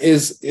Tonga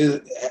is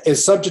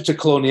subject to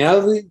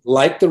coloniality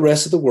like the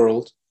rest of the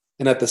world,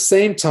 and at the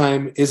same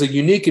time is a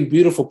unique and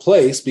beautiful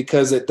place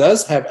because it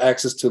does have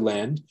access to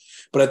land,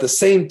 but at the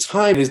same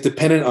time is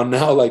dependent on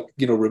now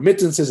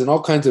remittances and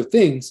all kinds of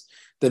things,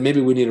 then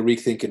maybe we need to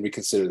rethink and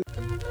reconsider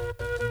that.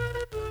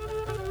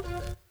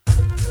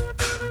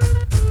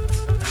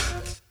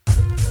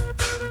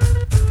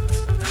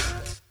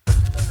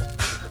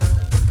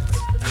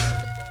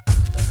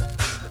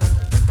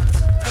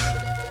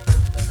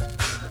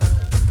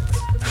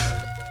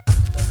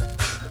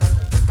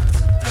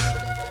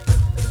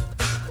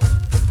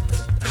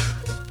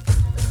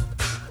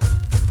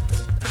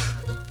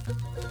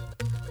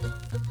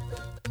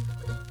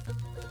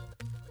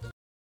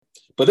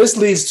 But this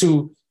leads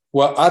to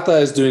what Ata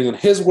is doing in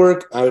his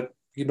work. I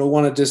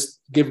want to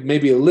just give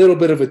maybe a little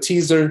bit of a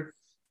teaser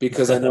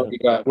because I know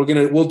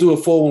we'll do a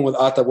full one with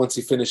Ata once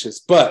he finishes.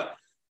 But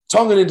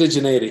Tongan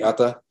indigeneity,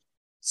 Ata.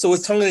 So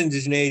with Tongan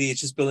indigeneity,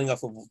 it's just building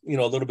off of, a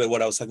little bit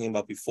what I was talking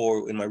about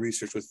before in my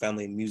research with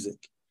family and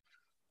music.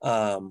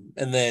 And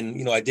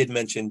then, I did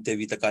mention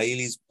Devita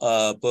Kaili's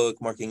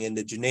book, Marking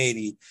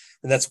Indigeneity.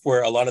 And that's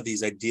where a lot of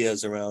these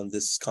ideas around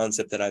this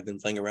concept that I've been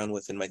playing around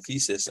with in my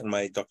thesis and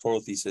my doctoral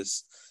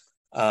thesis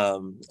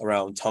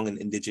around Tongan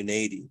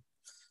indigeneity.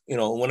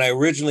 When I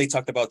originally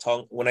started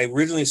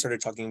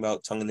talking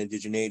about Tongan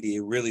indigeneity,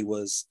 it really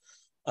was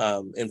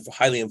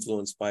highly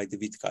influenced by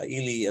Devita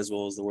Kaili, as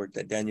well as the work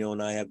that Daniel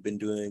and I have been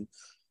doing,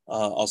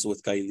 also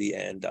with Kaili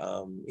and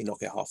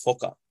Inoke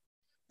Hafoka.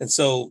 And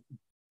so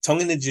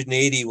Tongan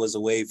indigeneity was a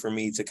way for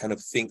me to kind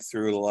of think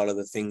through a lot of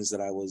the things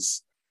that I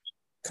was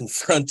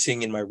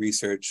confronting in my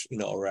research,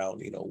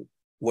 around,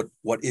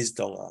 what is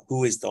Tonga?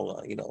 Who is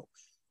Tonga?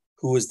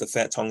 Who is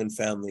the Tongan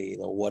family?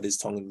 What is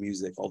Tongan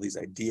music? All these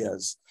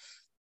ideas.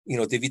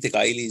 Devita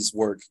Kaili's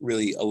work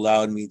really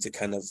allowed me to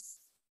kind of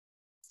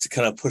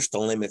push the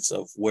limits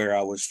of what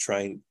I was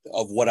trying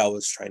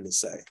to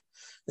say.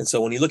 And so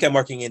when you look at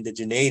Marking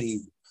Indigeneity,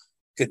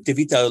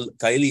 Devita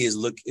Kaili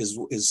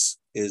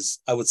is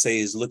I would say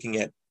is looking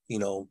at,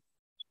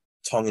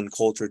 Tongan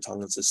culture,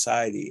 Tongan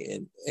society,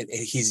 and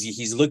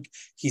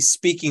he's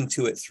speaking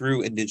to it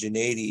through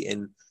indigeneity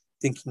and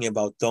thinking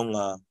about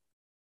Tonga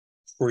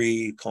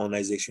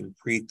pre-colonization,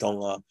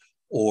 pre-Tonga,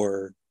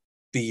 or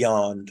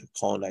beyond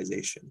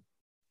colonization.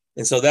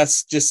 And so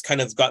that's just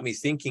kind of got me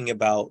thinking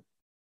about,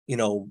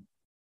 in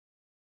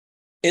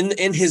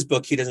his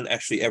book, he doesn't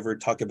actually ever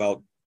talk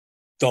about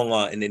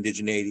Tonga and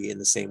indigeneity in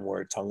the same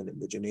word, Tongan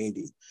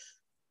indigeneity.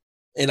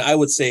 And I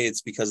would say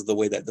it's because of the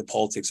way that the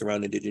politics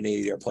around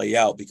indigeneity are play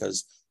out,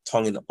 because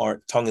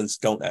Tongans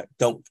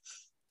don't,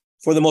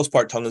 for the most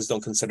part, Tongans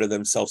don't consider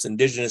themselves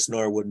indigenous,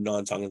 nor would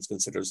non-Tongans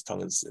consider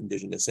Tongans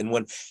indigenous. And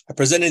when I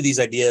presented these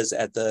ideas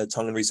at the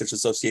Tongan Research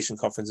Association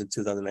conference in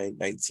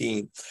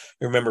 2019,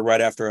 I remember right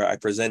after I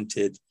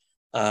presented,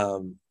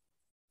 the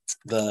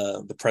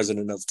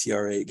president of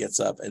TRA gets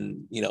up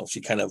and, she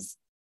kind of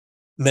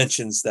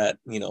mentions that,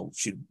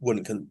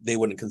 they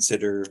wouldn't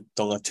consider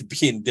Tonga to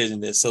be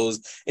indigenous. So it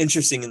was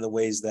interesting in the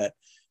ways that,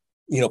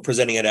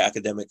 presenting at an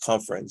academic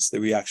conference, the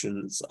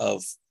reactions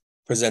of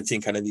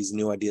presenting kind of these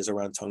new ideas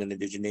around Tongan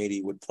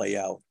indigeneity would play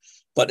out.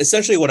 But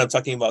essentially what I'm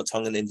talking about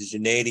Tongan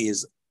indigeneity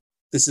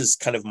this is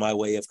kind of my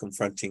way of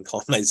confronting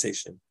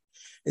colonization,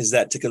 is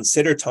that to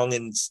consider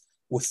Tongans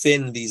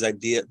within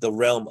the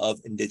realm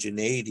of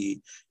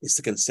indigeneity is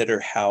to consider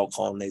how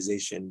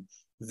colonization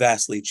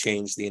vastly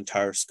changed the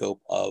entire scope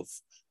of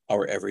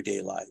our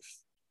everyday life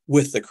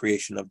with the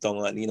creation of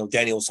Tonga. And,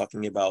 Daniel was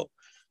talking about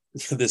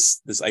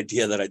this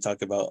idea that I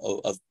talk about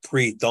of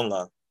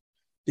pre-Tonga,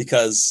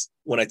 because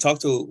when I talk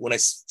to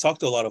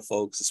a lot of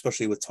folks,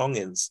 especially with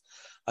Tongans,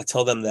 I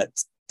tell them that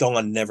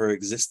Tonga never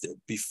existed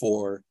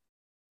before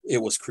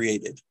it was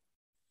created,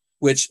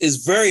 which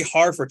is very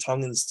hard for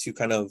Tongans to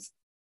kind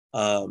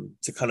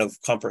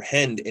of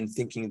comprehend in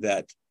thinking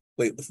that,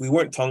 wait, if we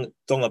weren't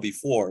Tonga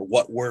before,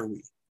 what were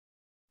we?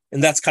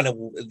 And that's kind of,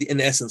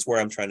 in essence,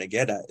 where I'm trying to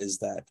get at, is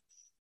that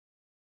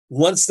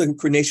once the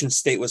nation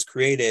state was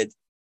created,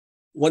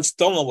 once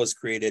Tonga was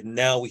created,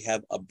 now we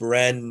have a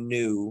brand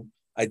new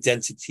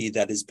identity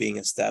that is being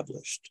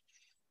established,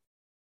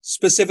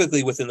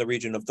 specifically within the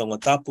region of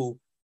Tongatapu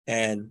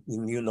and,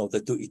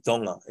 the Tu'i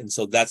Tonga. And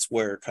so that's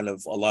where kind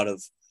of a lot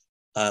of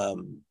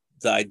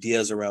the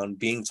ideas around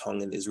being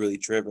Tongan is really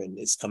driven,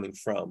 is coming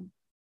from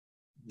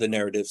the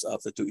narratives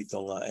of the Tu'i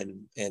Tonga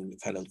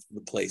and kind of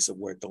the place of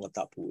where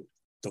Tongatapu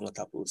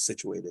is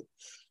situated.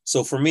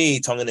 So for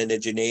me, Tongan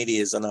indigeneity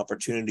is an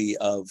opportunity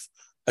of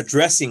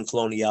addressing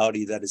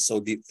coloniality that is so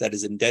deep, that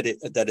is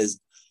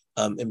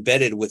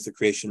embedded with the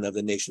creation of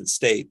the nation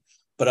state,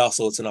 but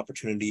also it's an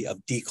opportunity of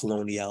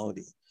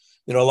decoloniality.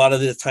 A lot of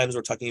the times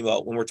when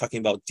we're talking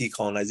about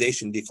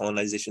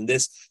decolonization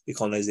this,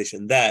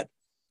 decolonization that,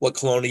 what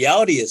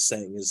coloniality is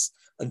saying is,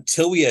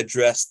 until we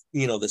address,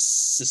 the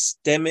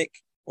systemic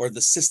or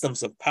the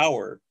systems of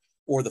power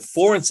or the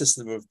foreign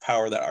system of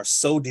power that are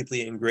so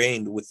deeply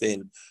ingrained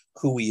within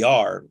who we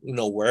are,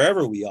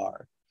 wherever we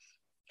are,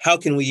 how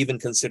can we even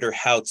consider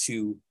how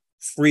to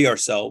free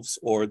ourselves?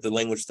 Or the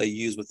language they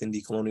use within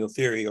decolonial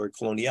theory or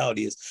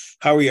coloniality is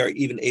how we are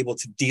even able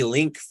to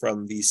de-link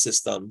from these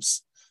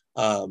systems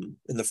in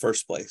the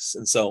first place.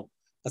 And so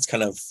that's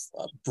kind of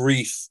a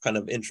brief kind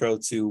of intro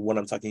to what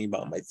I'm talking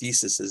about in my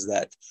thesis, is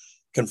that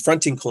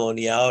confronting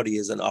coloniality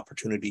is an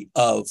opportunity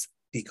of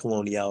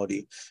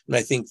decoloniality. And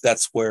I think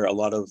that's where a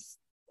lot of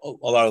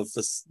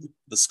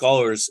the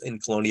scholars in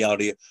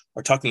coloniality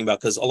are talking about,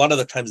 because a lot of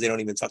the times they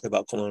don't even talk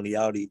about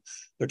coloniality.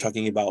 They're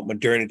talking about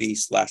modernity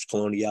 /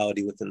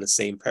 coloniality within the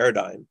same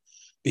paradigm,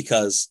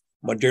 because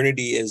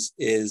modernity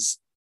is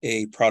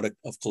a product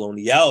of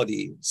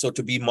coloniality. So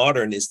to be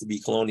modern is to be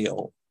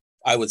colonial,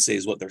 I would say,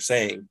 is what they're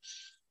saying.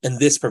 And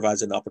this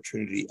provides an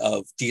opportunity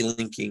of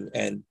delinking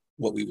and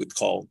what we would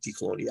call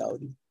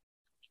decoloniality.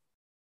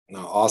 No,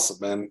 awesome,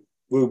 man.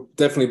 We'll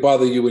definitely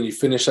bother you when you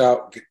finish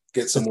out,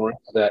 get some more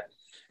into that.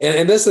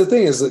 And that's the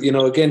thing is that,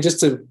 again, just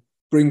to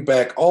bring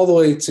back all the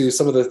way to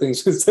some of the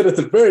things we said at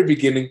the very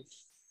beginning,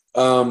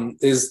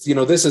 is,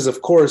 this is,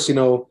 of course, we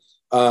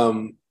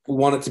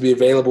want it to be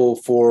available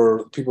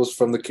for people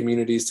from the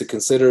communities to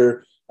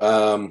consider.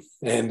 And,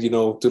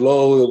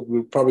 Dulo,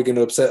 we're probably going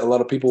to upset a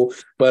lot of people.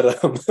 But,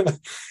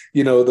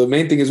 the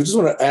main thing is we just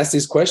want to ask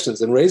these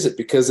questions and raise it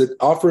because it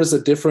offers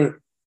a different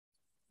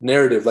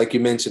narrative, like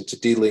you mentioned, to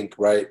D-Link,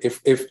 right?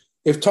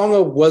 If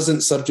Tonga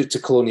wasn't subject to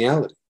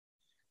coloniality,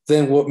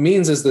 then what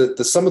means is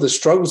that some of the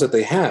struggles that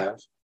they have,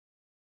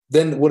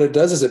 then what it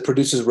does is it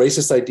produces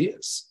racist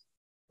ideas.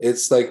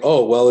 It's like,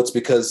 oh, well, it's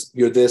because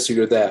you're this or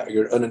you're that, or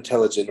you're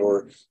unintelligent,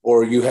 or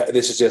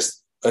this is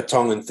just a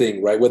Tongan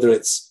thing, right? Whether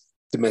it's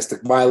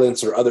domestic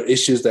violence or other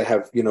issues that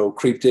have,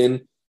 creeped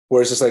in,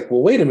 where it's just like,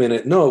 well, wait a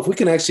minute. No, if we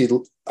can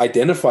actually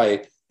identify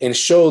and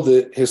show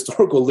the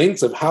historical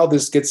links of how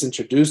this gets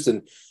introduced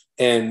and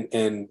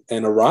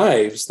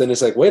arrives, then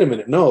it's like, wait a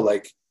minute, no,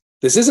 like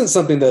this isn't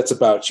something that's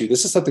about you.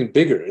 This is something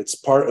bigger. It's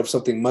part of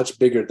something much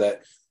bigger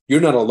that you're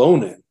not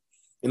alone in.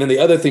 And then the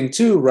other thing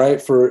too, right,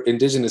 for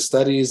Indigenous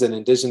studies and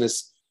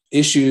Indigenous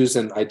issues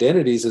and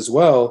identities as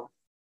well,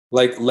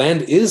 like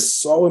land is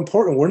so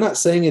important. We're not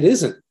saying it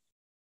isn't,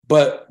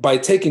 but by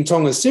taking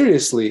Tonga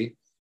seriously,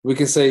 we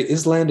can say,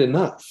 is land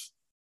enough?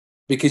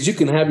 Because you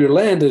can have your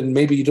land and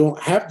maybe you don't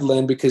have the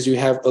land because you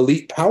have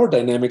elite power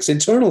dynamics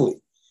internally,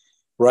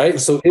 right?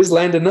 So is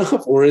land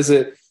enough, or is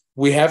it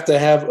we have to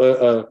have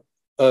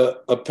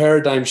a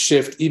paradigm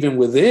shift even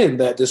within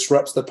that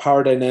disrupts the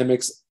power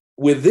dynamics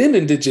within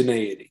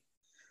indigeneity?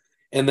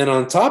 And then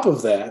on top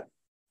of that,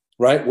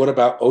 right, what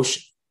about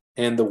ocean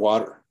and the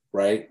water,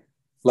 right?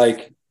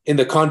 Like in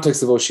the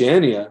context of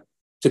Oceania,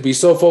 to be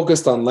so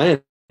focused on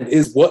land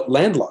is what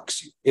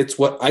landlocks you. It's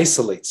what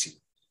isolates you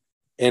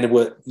and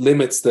what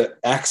limits the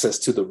access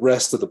to the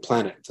rest of the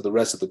planet, to the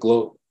rest of the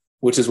globe,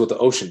 which is what the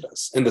ocean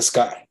does, and the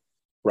sky,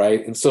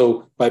 right? And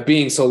so by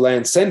being so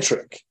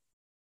land-centric,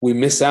 we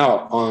miss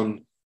out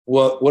on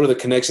what are the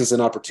connections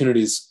and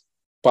opportunities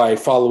by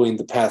following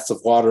the paths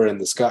of water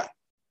and the sky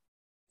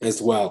as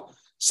well.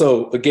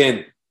 So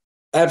again,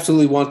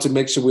 absolutely want to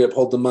make sure we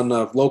uphold the mana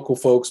of local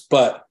folks,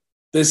 but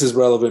this is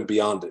relevant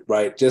beyond it,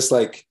 right? Just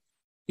like,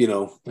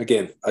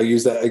 again, I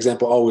use that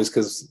example always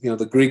because,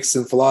 the Greeks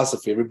in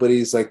philosophy,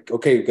 everybody's like,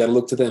 okay, we've got to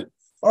look to them.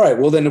 All right,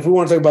 well then if we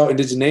want to talk about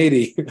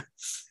indigeneity,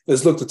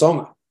 let's look to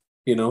Tonga,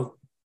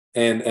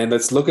 and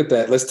let's look at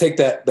that. Let's take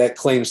that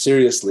claim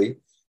seriously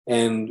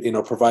and,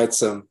 provide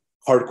some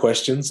hard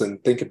questions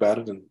and think about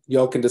it. And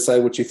y'all can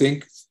decide what you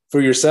think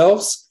for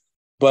yourselves.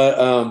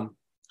 But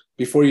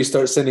before you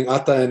start sending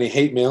Ata any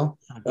hate mail,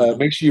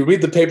 make sure you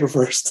read the paper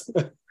first.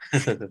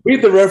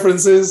 Read the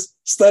references,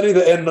 study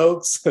the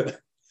endnotes,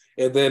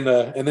 and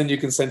then you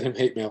can send him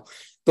hate mail.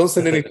 Don't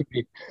send any to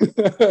me.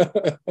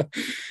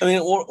 I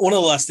mean, one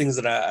of the last things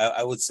that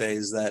I would say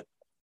is that,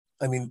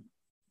 I mean,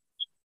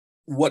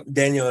 what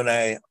Daniel and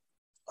I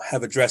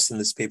have addressed in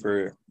this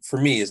paper, for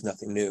me, is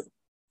nothing new.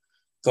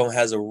 Tonga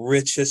has a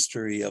rich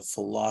history of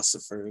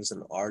philosophers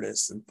and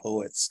artists and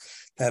poets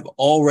that have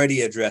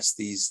already addressed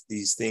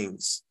these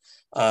things,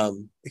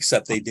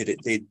 except they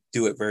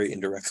do it very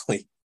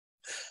indirectly,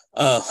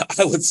 I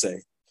would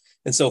say.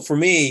 And so for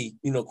me,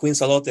 Queen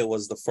Salote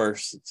was the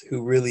first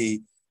who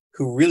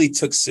really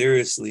took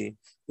seriously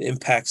the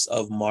impacts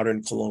of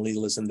modern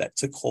colonialism that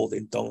took hold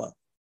in Tonga.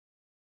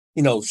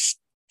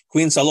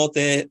 Queen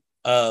Salote,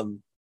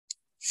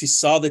 she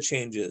saw the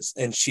changes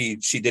and she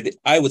did it.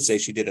 I would say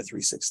she did a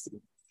 360.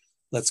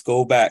 Let's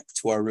go back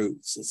to our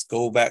roots. Let's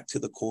go back to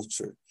the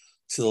culture,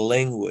 to the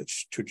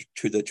language,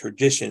 to the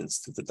traditions,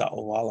 to the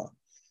Ta'awala.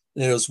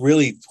 And it was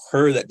really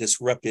her that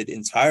disrupted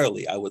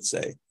entirely, I would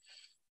say,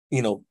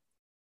 the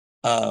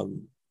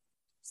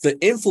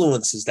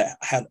influences that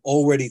had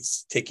already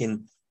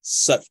taken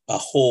such a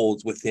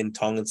hold within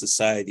Tongan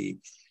society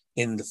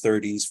in the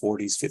 30s,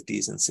 40s,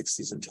 50s, and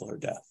 60s until her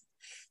death.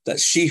 That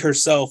she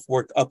herself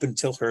worked up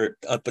until her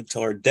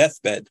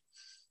deathbed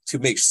to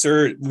make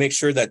sure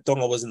that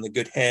Tonga was in the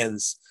good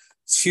hands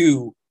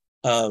to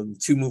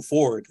move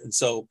forward. And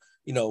so,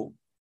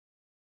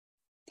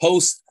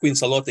 post Queen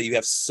Salote, you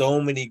have so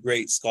many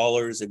great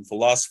scholars and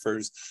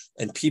philosophers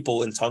and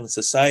people in Tongan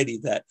society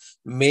that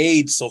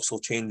made social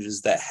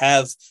changes that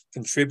have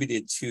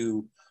contributed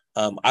to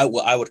I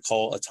would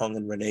call a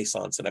Tongan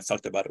Renaissance, and I've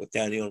talked about it with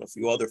Daniel and a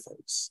few other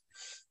folks.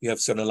 You have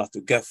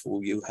Sonalatu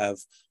Gefu, you have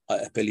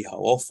Epeli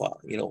Haofa,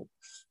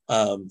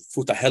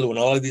 Futahelu, and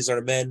all of these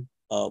are men.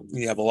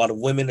 You have a lot of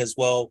women as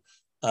well.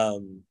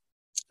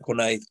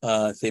 Konai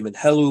Thaman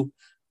Helu,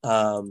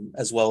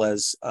 as well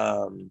as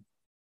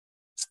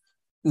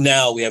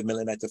now we have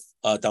Melanite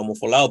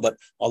Daumofolau, but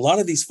a lot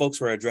of these folks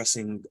were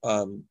addressing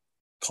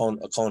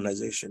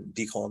colonization,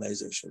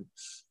 decolonization.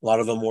 A lot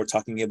of them were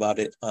talking about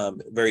it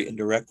very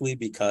indirectly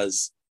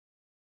because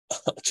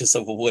just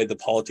of the way the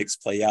politics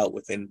play out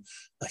within,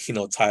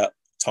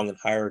 Tongan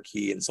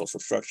hierarchy and social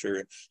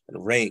structure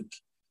and rank,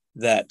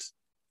 that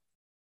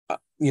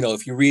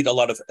if you read a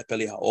lot of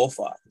Epeli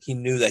Ha'ofa, he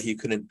knew that he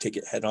couldn't take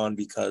it head on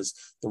because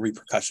the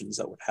repercussions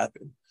that would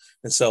happen.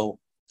 And so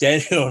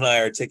Daniel and I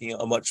are taking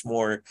a much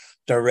more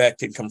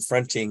direct and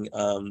confronting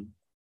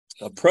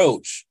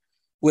approach,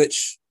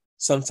 which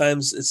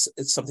sometimes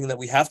it's something that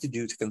we have to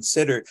do to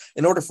consider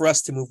in order for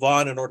us to move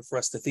on, in order for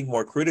us to think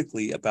more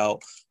critically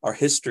about our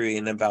history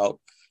and about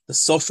the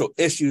social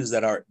issues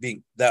that are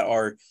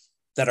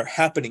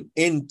happening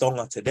in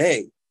Tonga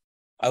today.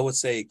 I would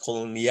say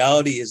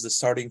coloniality is the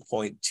starting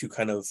point to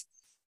kind of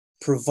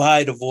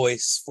provide a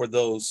voice for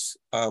those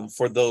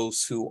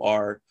who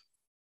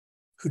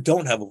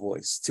don't have a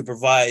voice, to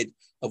provide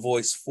a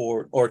voice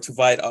for, or to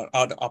provide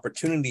an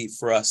opportunity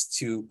for us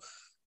to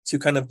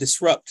kind of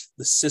disrupt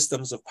the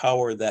systems of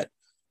power that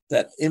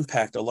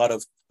impact a lot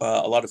of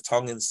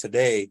Tongans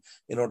today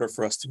in order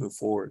for us to move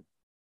forward.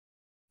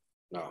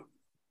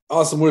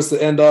 Awesome words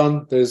to end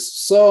on. There's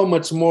so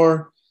much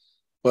more,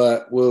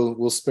 but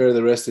we'll spare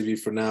the rest of you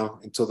for now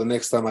until the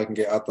next time I can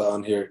get Ata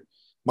on here.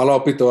 Malo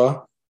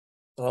pito,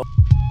 ah.